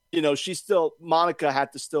 Monica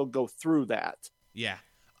had to still go through that. Yeah,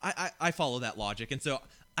 I follow that logic. And so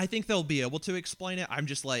I think they'll be able to explain it. I'm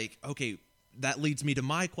just like, okay, that leads me to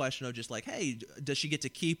my question of just like, hey, does she get to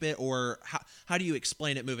keep it, or how do you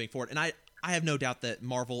explain it moving forward? And I have no doubt that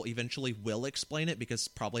Marvel eventually will explain it, because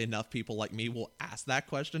probably enough people like me will ask that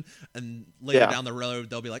question, and later down the road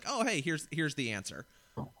they'll be like, oh, hey, here's the answer.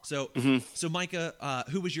 So so Micah,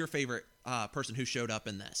 who was your favorite person who showed up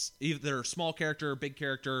in this? Either small character, big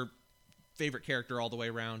character, favorite character all the way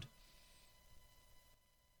around?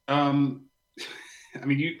 I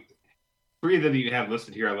mean, three of them you have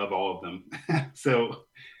listed here, I love all of them. So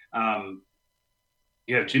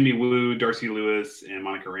you have Jimmy Woo, Darcy Lewis, and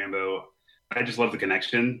Monica Rambeau. I just love the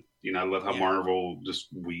connection. I love how Marvel just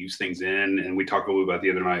weaves things in. And we talked a little about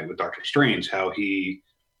the other night with Doctor Strange, how he,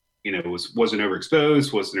 wasn't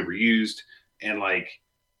overexposed, wasn't overused. And like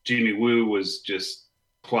Jimmy Woo was just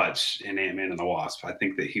clutch in Ant-Man and the Wasp. I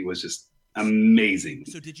think that he was just amazing.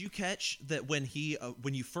 So did you catch that when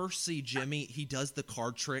you first see Jimmy, he does the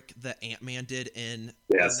card trick that Ant-Man did in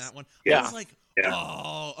that one? Yeah. I was like,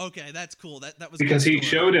 oh, okay, that's cool. That was because he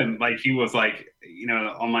showed him, like, he was like,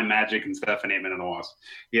 all my magic and stuff in Ant-Man and the Wasp.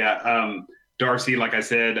 Yeah. Darcy, like I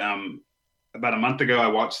said, about a month ago, I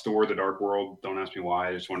watched Thor: The Dark World. Don't ask me why.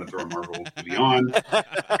 I just wanted to throw a Marvel movie on.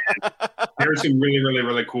 There are some really, really,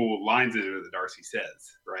 really cool lines in it that Darcy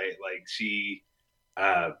says, right? Like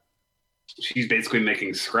she's basically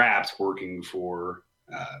making scraps working for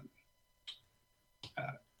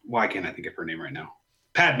why can't I think of her name right now?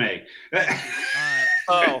 Padme.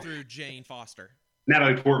 Through Jane Foster.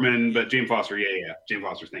 Natalie Portman, but Jane Foster. Yeah. Jane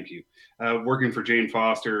Foster, thank you. Working for Jane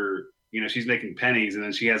Foster, she's making pennies, and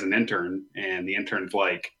then she has an intern, and the intern's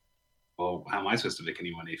like, well, how am I supposed to make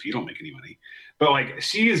any money if you don't make any money? But like,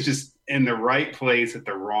 she is just in the right place at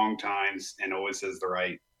the wrong times and always says the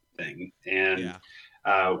right thing. And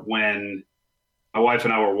when my wife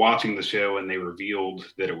and I were watching the show and they revealed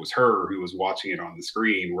that it was her who was watching it on the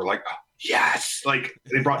screen, we're like, oh, yes, like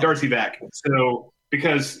they brought Darcy back. So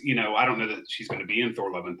because, I don't know that she's going to be in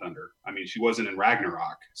Thor: Love and Thunder. I mean, she wasn't in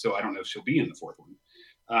Ragnarok, so I don't know if she'll be in the fourth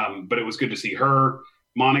one. But it was good to see her.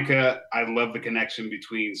 Monica, I love the connection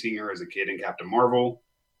between seeing her as a kid in Captain Marvel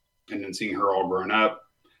and then seeing her all grown up.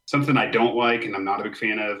 Something I don't like, and I'm not a big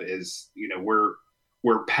fan of, is,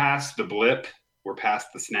 we're past the blip, we're past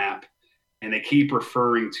the snap, and they keep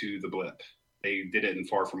referring to the blip. They did it in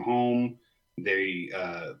Far From Home. They've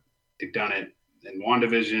done it in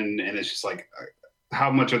WandaVision, and it's just like,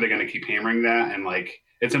 how much are they going to keep hammering that? And like,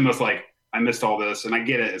 it's almost like, I missed all this, and I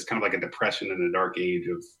get it. It's kind of like a depression in a dark age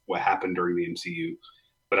of what happened during the MCU,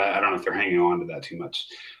 but I don't know if they're hanging on to that too much.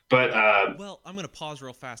 But well, I'm going to pause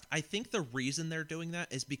real fast. I think the reason they're doing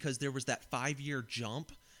that is because there was that 5-year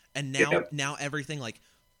jump, and now everything, like,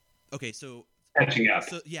 okay, so catching up.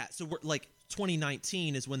 So we're like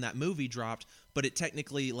 2019 is when that movie dropped, but it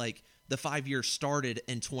technically, like, the 5 years started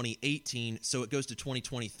in 2018, so it goes to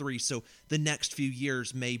 2023. So the next few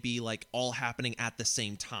years may be like all happening at the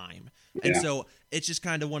same time. And so it's just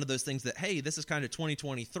kind of one of those things that, hey, this is kind of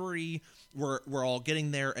 2023. We're all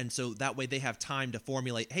getting there. And so that way they have time to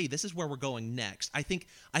formulate, hey, this is where we're going next. I think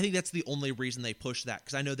that's the only reason they push that,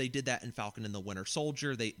 because I know they did that in Falcon and the Winter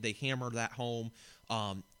Soldier. They hammer that home.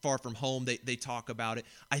 Far From Home, they talk about it.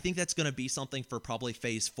 I think that's going to be something for probably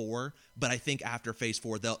Phase 4, but I think after Phase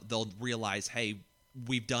 4, they'll realize, hey,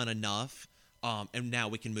 we've done enough, and now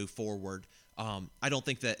we can move forward. I don't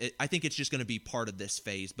think I think it's just going to be part of this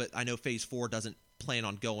phase, but I know Phase 4 doesn't plan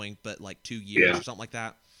on going but like 2 years or something like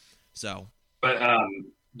that. So, but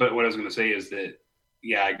what I was going to say is that,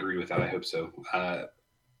 I agree with that. I hope so. I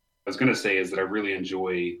was going to say is that I really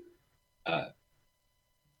enjoy,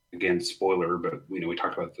 again, spoiler, but we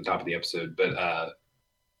talked about it at the top of the episode, but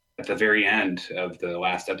at the very end of the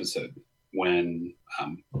last episode, when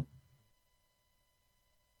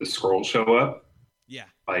the Skrulls show up,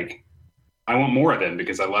 like, I want more of them,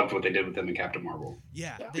 because I loved what they did with them in Captain Marvel.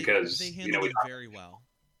 Because they handled it very well.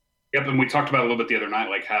 Yep, and we talked about it a little bit the other night,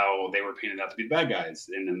 like how they were painted out to be the bad guys,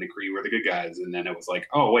 and then the Kree were the good guys, and then it was like,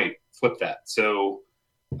 oh wait, flip that. So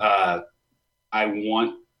I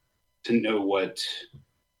want to know what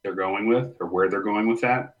they're going with, or where they're going with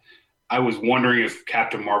that. I was wondering if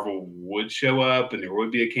Captain Marvel would show up and there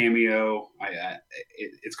would be a cameo.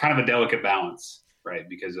 It's kind of a delicate balance, right?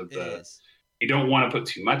 Because of you don't want to put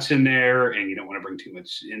too much in there, and you don't want to bring too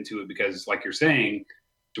much into it, because, like you're saying,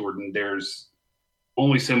 Jordan, there's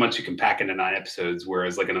only so much you can pack into 9 episodes.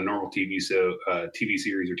 Whereas, like in a normal TV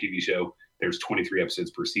series or TV show, there's 23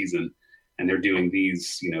 episodes per season, and they're doing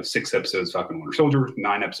these, 6 episodes Falcon and Winter Soldier,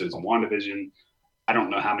 9 episodes in WandaVision. I don't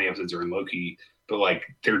know how many episodes are in Loki, but like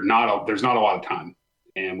there's not a lot of time,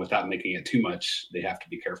 and without making it too much, they have to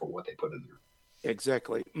be careful what they put in there.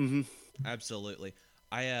 Exactly. Mm-hmm. Absolutely.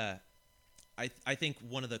 I think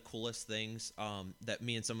one of the coolest things that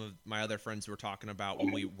me and some of my other friends were talking about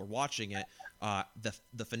when we were watching it,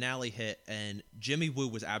 the finale hit, and Jimmy Woo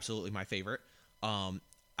was absolutely my favorite.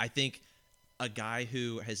 I think a guy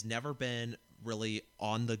who has never been really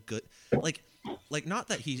on the good, like not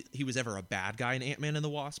that he was ever a bad guy in Ant-Man and the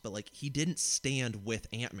Wasp, but like he didn't stand with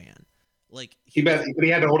Ant-Man. Like but he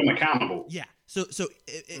had to hold him accountable. Yeah. So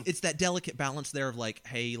it's that delicate balance there of like,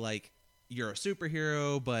 hey, like, you're a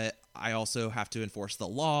superhero, but I also have to enforce the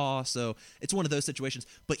law. So it's one of those situations.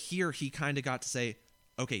 But here he kind of got to say,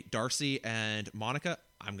 okay, Darcy and Monica,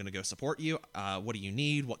 I'm going to go support you. What do you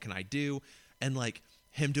need? What can I do? And like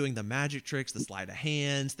him doing the magic tricks, the sleight of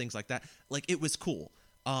hands, things like that. Like it was cool.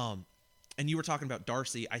 And you were talking about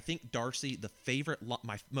Darcy. I think Darcy,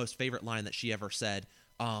 my most favorite line that she ever said,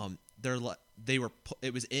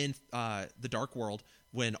 it was in the Dark World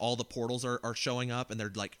when all the portals are showing up and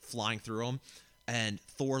they're like flying through them, and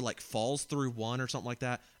Thor like falls through one or something like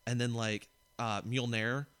that, and then like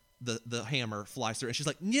Mjolnir, the hammer, flies through, and she's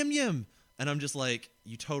like Nym Nym, and I'm just like,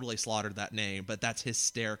 you totally slaughtered that name, but that's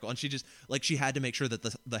hysterical. And she just like, she had to make sure that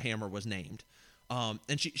the hammer was named.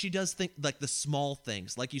 And she does think like the small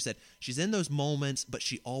things, like you said, she's in those moments, but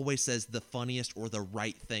she always says the funniest or the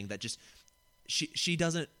right thing that just she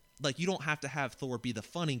doesn't. Like, you don't have to have Thor be the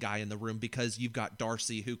funny guy in the room because you've got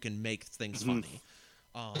Darcy who can make things funny.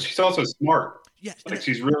 She's also smart. Yeah, like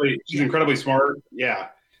she's incredibly smart. Yeah,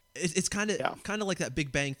 it's kind of like that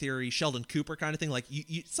Big Bang Theory, Sheldon Cooper kind of thing. Like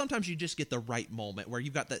you sometimes you just get the right moment where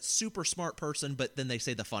you've got that super smart person, but then they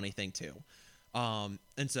say the funny thing too.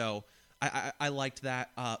 And so I liked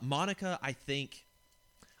that. Monica, I think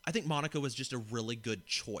Monica was just a really good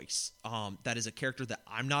choice. That is a character that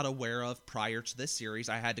I'm not aware of prior to this series.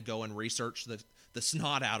 I had to go and research the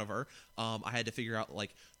snot out of her. I had to figure out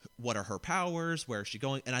like what are her powers, where is she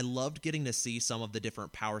going, and I loved getting to see some of the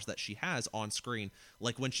different powers that she has on screen.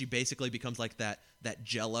 Like when she basically becomes like that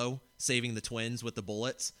Jello saving the twins with the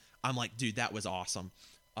bullets. I'm like, dude, that was awesome.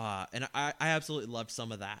 And I absolutely loved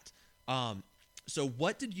some of that. So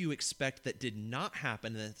what did you expect that did not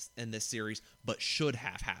happen in this series but should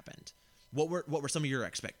have happened? What were some of your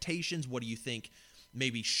expectations? What do you think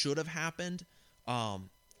maybe should have happened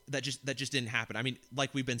that just didn't happen? I mean, like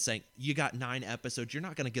we've been saying, you got 9 episodes. You're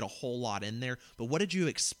not going to get a whole lot in there. But what did you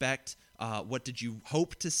expect? What did you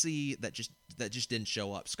hope to see that just didn't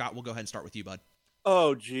show up? Scott, we'll go ahead and start with you, bud.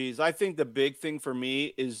 Oh, geez. I think the big thing for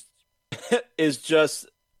me is just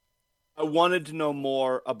I wanted to know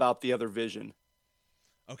more about the other Vision.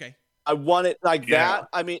 Okay. I wanted that.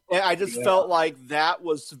 I mean, I just felt like that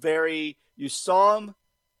was very, you saw him,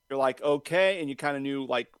 you're like, okay. And you kind of knew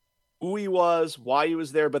like who he was, why he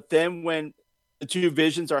was there. But then when the two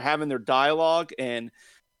Visions are having their dialogue and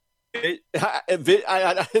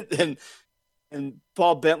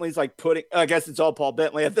Paul Bentley's like I guess it's all Paul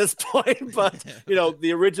Bentley at this point, but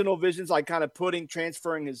the original Vision's like kind of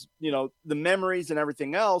transferring his, the memories and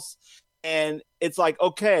everything else. And it's like,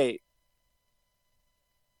 okay,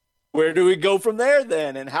 where do we go from there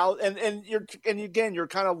then? And how, and you're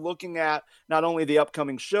kind of looking at not only the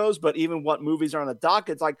upcoming shows, but even what movies are on the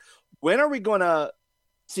docket. It's like, when are we going to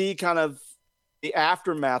see kind of the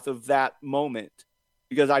aftermath of that moment?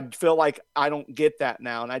 Because I feel like I don't get that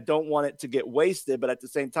now, and I don't want it to get wasted. But at the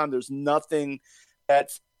same time, there's nothing that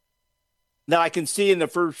I can see in the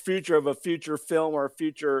future of a future film or a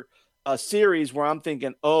future series where I'm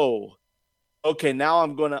thinking, oh, okay, now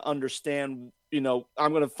I'm going to understand. I'm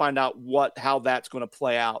going to find out how that's going to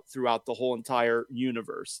play out throughout the whole entire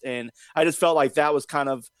universe. And I just felt like that was kind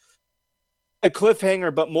of a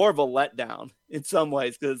cliffhanger, but more of a letdown in some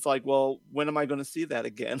ways. Because it's like, well, when am I going to see that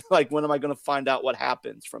again? Like, when am I going to find out what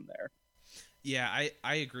happens from there? Yeah,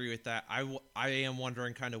 I agree with that. I am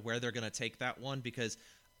wondering kind of where they're going to take that one, because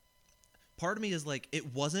part of me is like,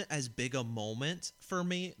 it wasn't as big a moment for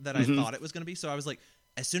me that I thought it was going to be. So I was like,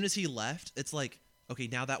 as soon as he left, it's like, okay,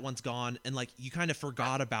 now that one's gone, and like you kind of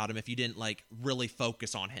forgot about him if you didn't like really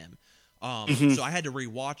focus on him. So I had to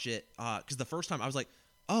rewatch it because the first time I was like,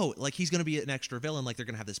 oh, like he's gonna be an extra villain, like they're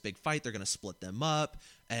gonna have this big fight, they're gonna split them up,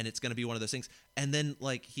 and it's gonna be one of those things. And then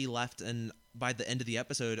like he left, and by the end of the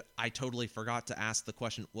episode, I totally forgot to ask the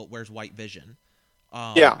question, well, where's White Vision?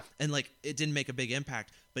 And like it didn't make a big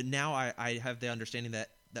impact, but now I have the understanding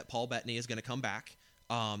that Paul Bettany is gonna come back.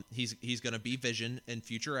 He's going to be Vision in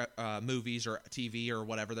future movies or TV or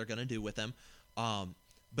whatever they're going to do with him.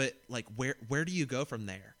 but like where do you go from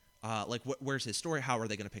there? Like where's his story? How are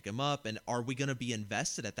they going to pick him up? And are we going to be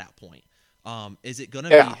invested at that point? Is it going to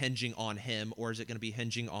be hinging on him, or is it going to be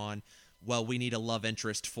hinging on, well, we need a love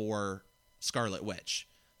interest for Scarlet Witch?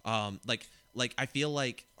 Like I feel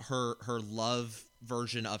like her love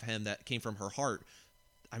version of him that came from her heart.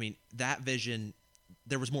 I mean, that Vision,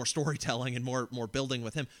 there was more storytelling and more building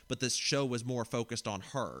with him, but this show was more focused on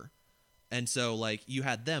her. And so like you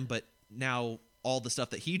had them, but now all the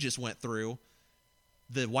stuff that he just went through,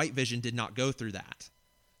 the White Vision did not go through that.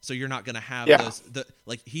 So you're not going to have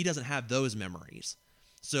he doesn't have those memories.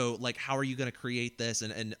 So like, how are you going to create this?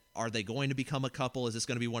 And are they going to become a couple? Is this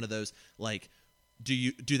going to be one of those, like,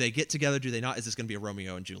 do they get together? Do they not? Is this going to be a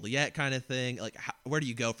Romeo and Juliet kind of thing? Like, where do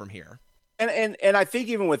you go from here? And I think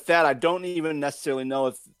even with that, I don't even necessarily know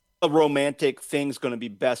if a romantic thing's going to be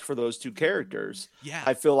best for those two characters. Yeah.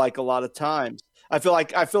 I feel like a lot of times, I feel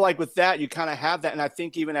like with that, you kind of have that. And I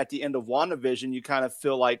think even at the end of WandaVision, you kind of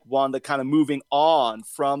feel like Wanda kind of moving on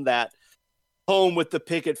from that home with the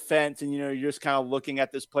picket fence. And, you're just kind of looking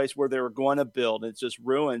at this place where they were going to build. And it's just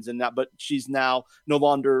ruins and that, but she's now no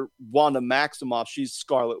longer Wanda Maximoff. She's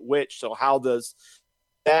Scarlet Witch. So how does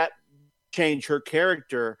that change her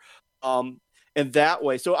character? In that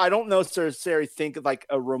way. So I don't necessarily think like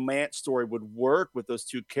a romance story would work with those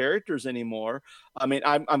two characters anymore. I mean,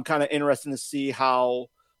 I'm kind of interested to see how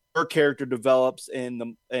her character develops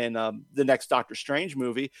in the next Doctor Strange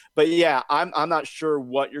movie. But yeah, I'm not sure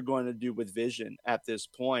what you're going to do with Vision at this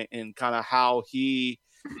point and kind of how he,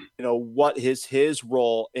 what is his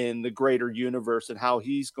role in the greater universe and how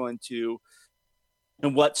he's going to,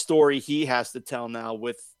 and what story he has to tell now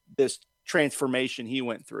with this transformation he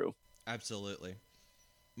went through. Absolutely.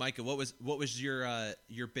 Micah, what was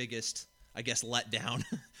your biggest, I guess, letdown?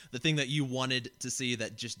 The thing that you wanted to see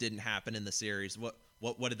that just didn't happen in the series. What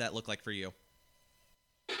did that look like for you?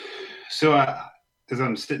 So as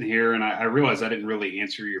I'm sitting here and I realized I didn't really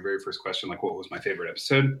answer your very first question, like what was my favorite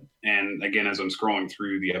episode? And again, as I'm scrolling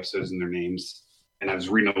through the episodes and their names, and I was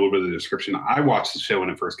reading a little bit of the description, I watched the show when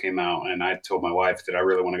it first came out, and I told my wife that I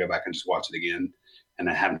really want to go back and just watch it again, and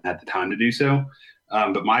I haven't had the time to do so.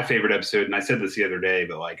 But my favorite episode, and I said this the other day,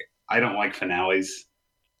 but like, I don't like finales.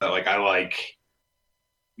 But like, I like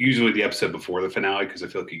usually the episode before the finale because I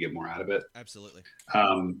feel like you get more out of it. Absolutely.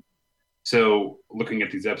 So looking at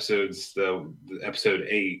these episodes, the episode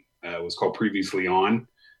 8 was called Previously On,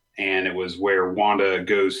 and it was where Wanda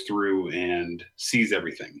goes through and sees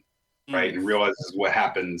everything, right? And realizes what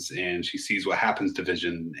happens, and she sees what happens to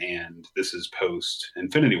Vision, and this is post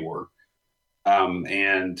Infinity War.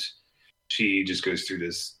 And she just goes through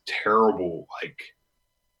this terrible, like,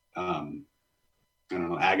 I don't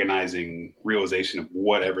know, agonizing realization of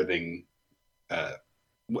what everything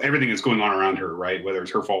is going on around her, right? Whether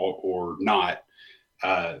it's her fault or not.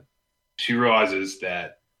 She realizes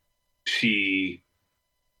that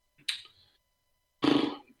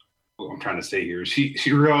what I'm trying to say here,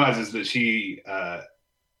 she realizes that she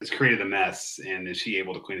has created a mess, and is she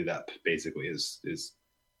able to clean it up, basically, is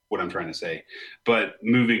what I'm trying to say. But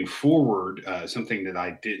moving forward, something that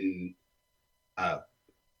I didn't,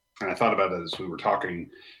 and I thought about it as we were talking,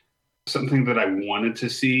 something that I wanted to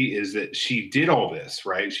see is that she did all this,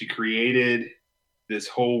 right? She created this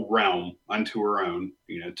whole realm unto her own,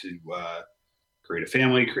 to create a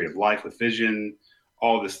family, create a life with Vision,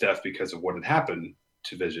 all this stuff because of what had happened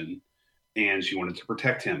to Vision. And she wanted to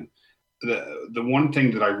protect him. The one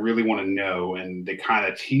thing that I really want to know, and they kind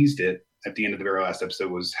of teased it at the end of the very last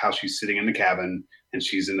episode, was how she's sitting in the cabin and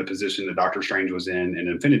she's in the position that Doctor Strange was in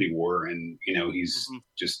Infinity War. And, he's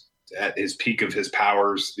just at his peak of his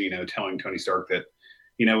powers, telling Tony Stark that,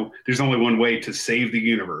 there's only one way to save the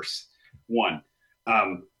universe. One,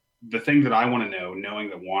 the thing that I want to know,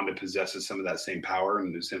 knowing that Wanda possesses some of that same power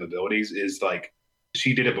and the same abilities, is like,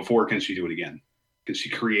 she did it before. Can she do it again? Can she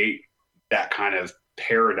create that kind of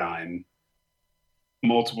paradigm,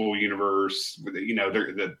 multiple universe?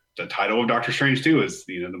 The title of Doctor Strange too is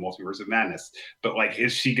the Multiverse of Madness. But like,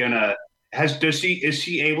 is she gonna is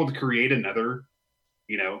she able to create another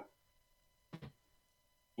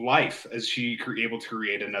life? Is she able to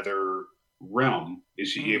create another realm? Is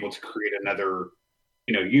she able to create another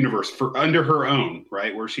universe for under her own,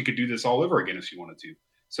 right, where she could do this all over again if she wanted to?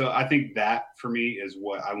 So I think that for me is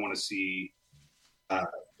what I want to see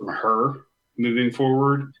from her moving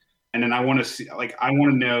forward. And then I want to see, like, I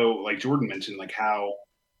want to know, like Jordan mentioned, like how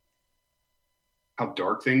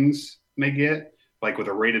dark things may get, like with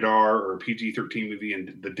a rated R or a PG-13 movie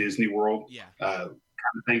in the Disney World kind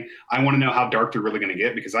of thing. I want to know how dark they're really going to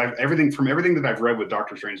get, because everything that I've read with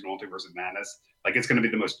Doctor Strange and Multiverse of Madness, like, it's going to be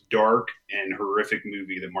the most dark and horrific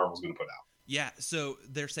movie that Marvel's going to put out. Yeah, so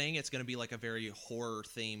they're saying it's going to be like a very horror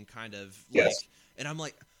theme kind of Yes. and I'm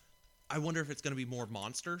like, I wonder if it's going to be more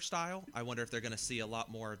monster style. I wonder if they're going to see a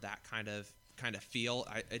lot more of that kind of feel.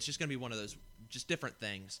 It's just going to be one of those just different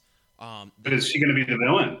things. But is she going to be the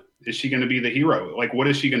villain? Is she going to be the hero? Like, what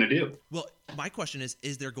is she going to do? Well, my question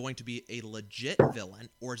is there going to be a legit villain,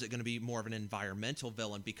 or is it going to be more of an environmental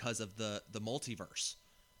villain because of the multiverse?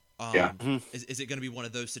 Is it going to be one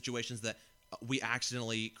of those situations that we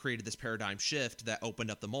accidentally created this paradigm shift that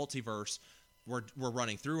opened up the multiverse? We're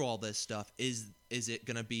running through all this stuff. Is it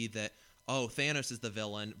going to be that, oh, Thanos is the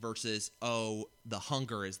villain versus, oh, the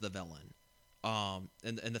hunger is the villain?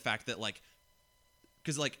 And the fact that, like,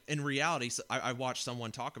 because, like, in reality, so I watched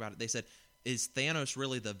someone talk about it. They said, is Thanos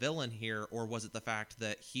really the villain here, or was it the fact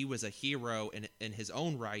that he was a hero in his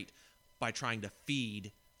own right by trying to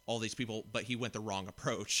feed all these people, but he went the wrong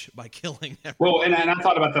approach by killing everyone? Well, and I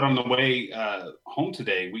thought about that on the way home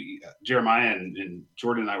today. Jeremiah and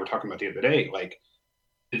Jordan and I were talking about the other day. Like,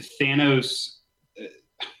 is Thanos?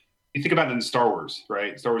 You think about it in Star Wars,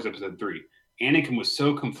 right? Star Wars Episode 3. Anakin was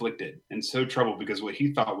so conflicted and so troubled because what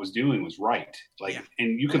he thought was doing was right. Like, yeah.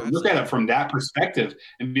 And you can look at it from that perspective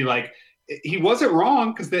and be like, he wasn't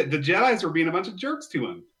wrong because the Jedis were being a bunch of jerks to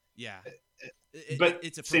him. Yeah, but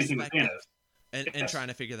it's a same thing with Thanos. And trying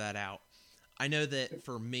to figure that out. I know that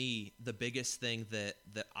for me, the biggest thing that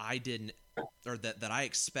I didn't, or that I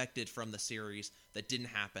expected from the series that didn't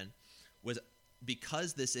happen, was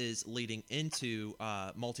because this is leading into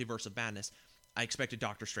Multiverse of Madness, I expected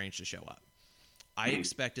Doctor Strange to show up. I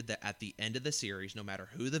expected that at the end of the series, no matter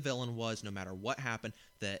who the villain was, no matter what happened,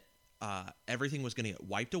 that everything was going to get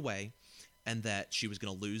wiped away, and that she was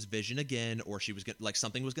going to lose Vision again, or she was going, like,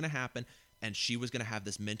 something was going to happen, and she was going to have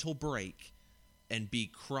this mental break and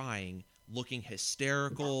be crying, looking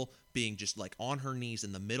hysterical, being just like on her knees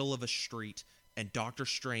in the middle of a street, and Doctor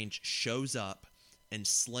Strange shows up and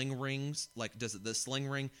sling rings, like does the sling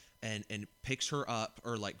ring, and picks her up,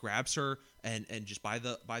 or like grabs her and just by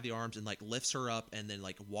the arms and like lifts her up, and then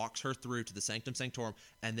like walks her through to the Sanctum Sanctorum,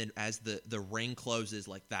 and then as the ring closes,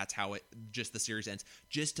 like that's how the series ends,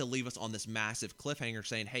 just to leave us on this massive cliffhanger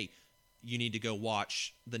saying, hey, you need to go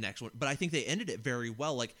watch the next one. But I think they ended it very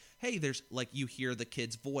well. Like, hey, there's like, you hear the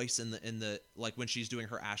kid's voice in the like when she's doing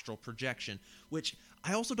her astral projection, which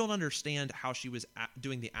I also don't understand how she was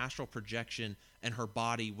doing the astral projection and her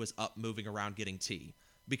body was up moving around getting tea,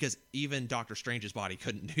 because even Doctor Strange's body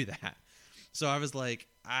couldn't do that. So I was like,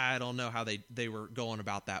 I don't know how they were going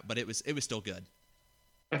about that, but it was still good.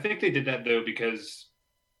 I think they did that though because,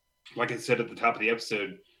 like I said at the top of the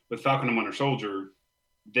episode, with Falcon and Winter Soldier,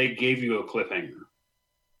 they gave you a cliffhanger.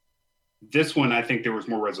 This one, I think there was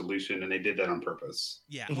more resolution, and they did that on purpose.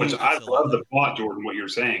 Yeah, which I love the plot, Jordan. What you're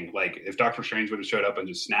saying, like if Doctor Strange would have showed up and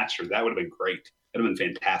just snatched her, that would have been great. That would have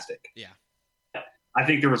been fantastic. Yeah, I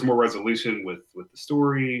think there was more resolution with the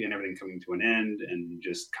story and everything coming to an end, and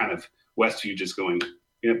just kind of Westview just going,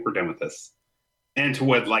 "Yep, we're done with this." And to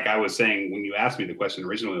what, like I was saying when you asked me the question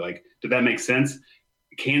originally, like, did that make sense?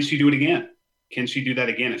 Can she do it again? Can she do that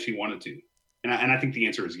again if she wanted to? And I think the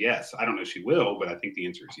answer is yes. I don't know if she will, but I think the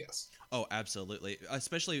answer is yes. Oh, absolutely.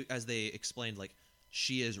 Especially as they explained, like,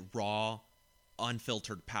 she is raw,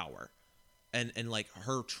 unfiltered power. And like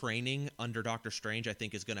her training under Doctor Strange, I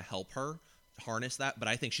think, is going to help her harness that. But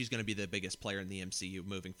I think she's going to be the biggest player in the MCU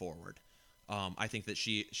moving forward. I think that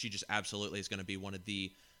she just absolutely is going to be one of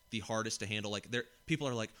the hardest to handle. Like, people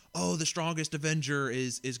are like, oh, the strongest Avenger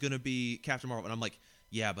is going to be Captain Marvel. And I'm like,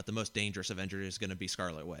 yeah, but the most dangerous Avenger is going to be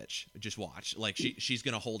Scarlet Witch. Just watch. Like, she's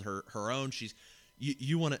going to hold her own.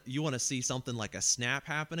 You want to see something like a snap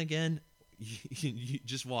happen again? You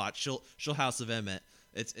just watch. She'll House of Emmett.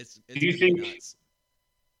 It's do you think nuts.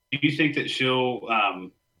 Do you think that she'll?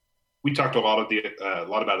 We talked a lot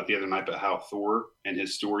about it the other night, about how Thor and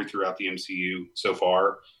his story throughout the MCU so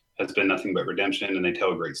far has been nothing but redemption, and they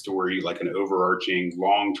tell a great story, like an overarching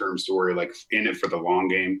long-term story, like in it for the long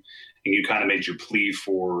game. And you kind of made your plea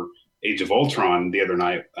for Age of Ultron the other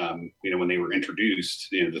night, when they were introduced,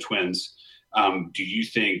 the twins. Do you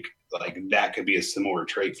think like that could be a similar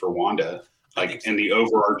trait for Wanda? Like in the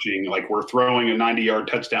overarching, like we're throwing a 90-yard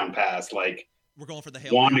touchdown pass, like we're going for the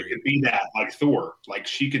Hail Wanda Mary. could be that, like Thor, like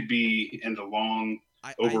she could be in the long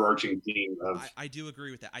overarching theme of. I do agree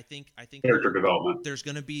with that. I think character development. There's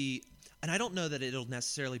going to be, and I don't know that it'll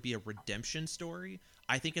necessarily be a redemption story.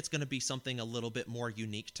 I think it's going to be something a little bit more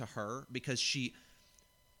unique to her, because she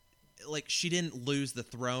didn't lose the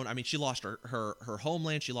throne. I mean, she lost her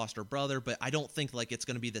homeland, she lost her brother, but I don't think like it's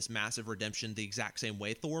going to be this massive redemption the exact same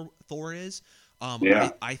way Thor is.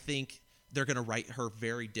 I think they're going to write her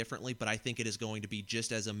very differently, but I think it is going to be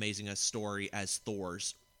just as amazing a story as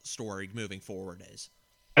Thor's story moving forward is.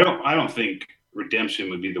 I don't think redemption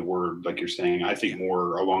would be the word, like you're saying. I think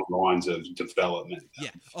more along the lines of development.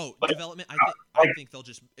 Yeah. Oh, like, development. I think they'll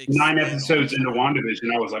just 9 episodes into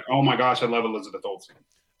WandaVision, I was like, oh my gosh, I love Elizabeth Olsen.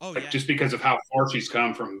 Oh, like, yeah. Just because of how far she's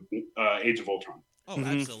come from Age of Ultron. Oh,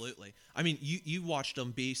 absolutely. I mean, you watched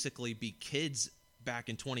them basically be kids back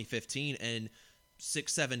in 2015, and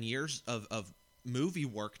 6-7 years of movie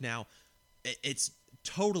work now. It's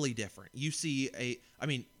totally different. You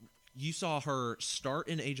saw her start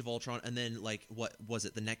in Age of Ultron, and then, like, what was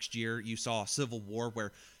it, the next year you saw Civil War,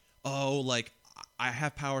 where, I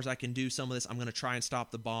have powers, I can do some of this, I'm going to try and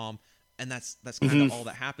stop the bomb, and that's kind of all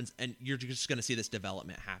that happens, and you're just going to see this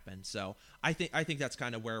development happen. So I think that's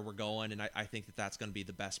kind of where we're going, and I think that's going to be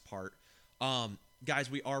the best part.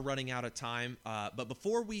 Guys, we are running out of time, but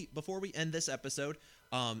before we end this episode,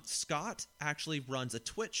 Scott actually runs a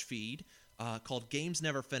Twitch feed called Games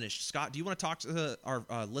Never Finished. Scott, do you want to talk to our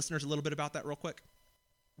listeners a little bit about that real quick?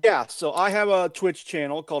 Yeah, so I have a Twitch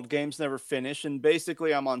channel called Games Never Finish, and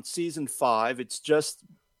basically I'm on season 5. It's just,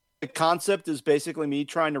 the concept is basically me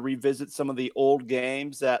trying to revisit some of the old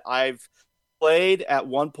games that I've played at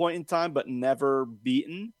one point in time but never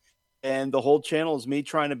beaten, and the whole channel is me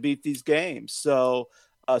trying to beat these games. So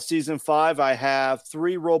season 5, I have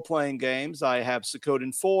 3 role-playing games. I have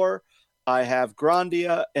Suikoden 4, I have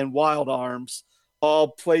Grandia, and Wild Arms,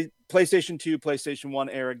 all PlayStation 2, PlayStation 1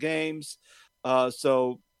 era games.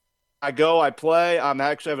 So I play. I'm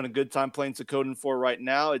actually having a good time playing Suikoden 4 right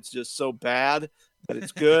now. It's just so bad that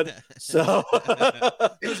it's good. So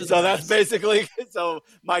that's basically, so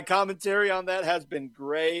my commentary on that has been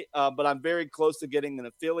great, but I'm very close to getting an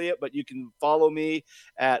affiliate. But you can follow me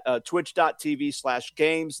at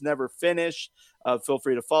twitch.tv/gamesneverfinish. Feel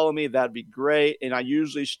free to follow me. That'd be great. And I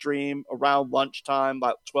usually stream around lunchtime,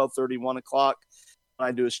 about 12:30, 1 o'clock.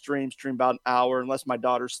 I do a stream about an hour, unless my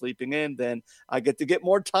daughter's sleeping in, then I get to get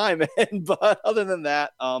more time in. But other than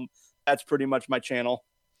that, that's pretty much my channel.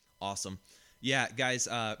 Awesome. Yeah, guys,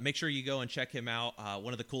 make sure you go and check him out.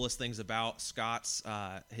 One of the coolest things about Scott's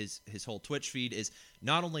his whole Twitch feed is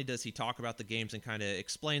not only does he talk about the games and kind of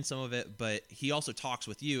explain some of it, but he also talks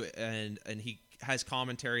with you, and he has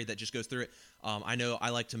commentary that just goes through it. I know I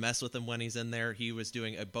like to mess with him when he's in there. He was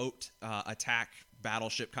doing a boat attack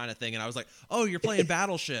battleship kind of thing, and I was like, oh, you're playing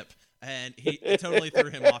Battleship, and he totally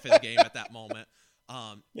threw him off his game at that moment.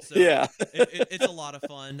 So yeah, it's a lot of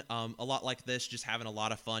fun, a lot like this, just having a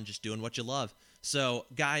lot of fun, just doing what you love. So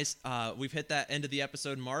guys, we've hit that end of the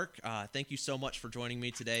episode mark. Thank you so much for joining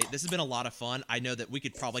me today. This has been a lot of fun. I know that we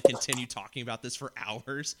could probably continue talking about this for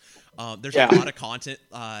hours. There's a lot of content.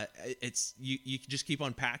 It's you can just keep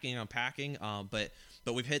unpacking, but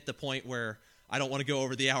we've hit the point where I don't want to go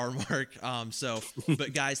over the hour mark.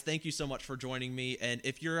 But guys, thank you so much for joining me. And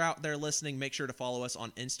if you're out there listening, make sure to follow us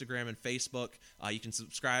on Instagram and Facebook. You can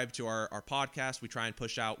subscribe to our podcast. We try and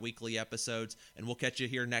push out weekly episodes, and we'll catch you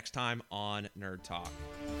here next time on Nerd Talk.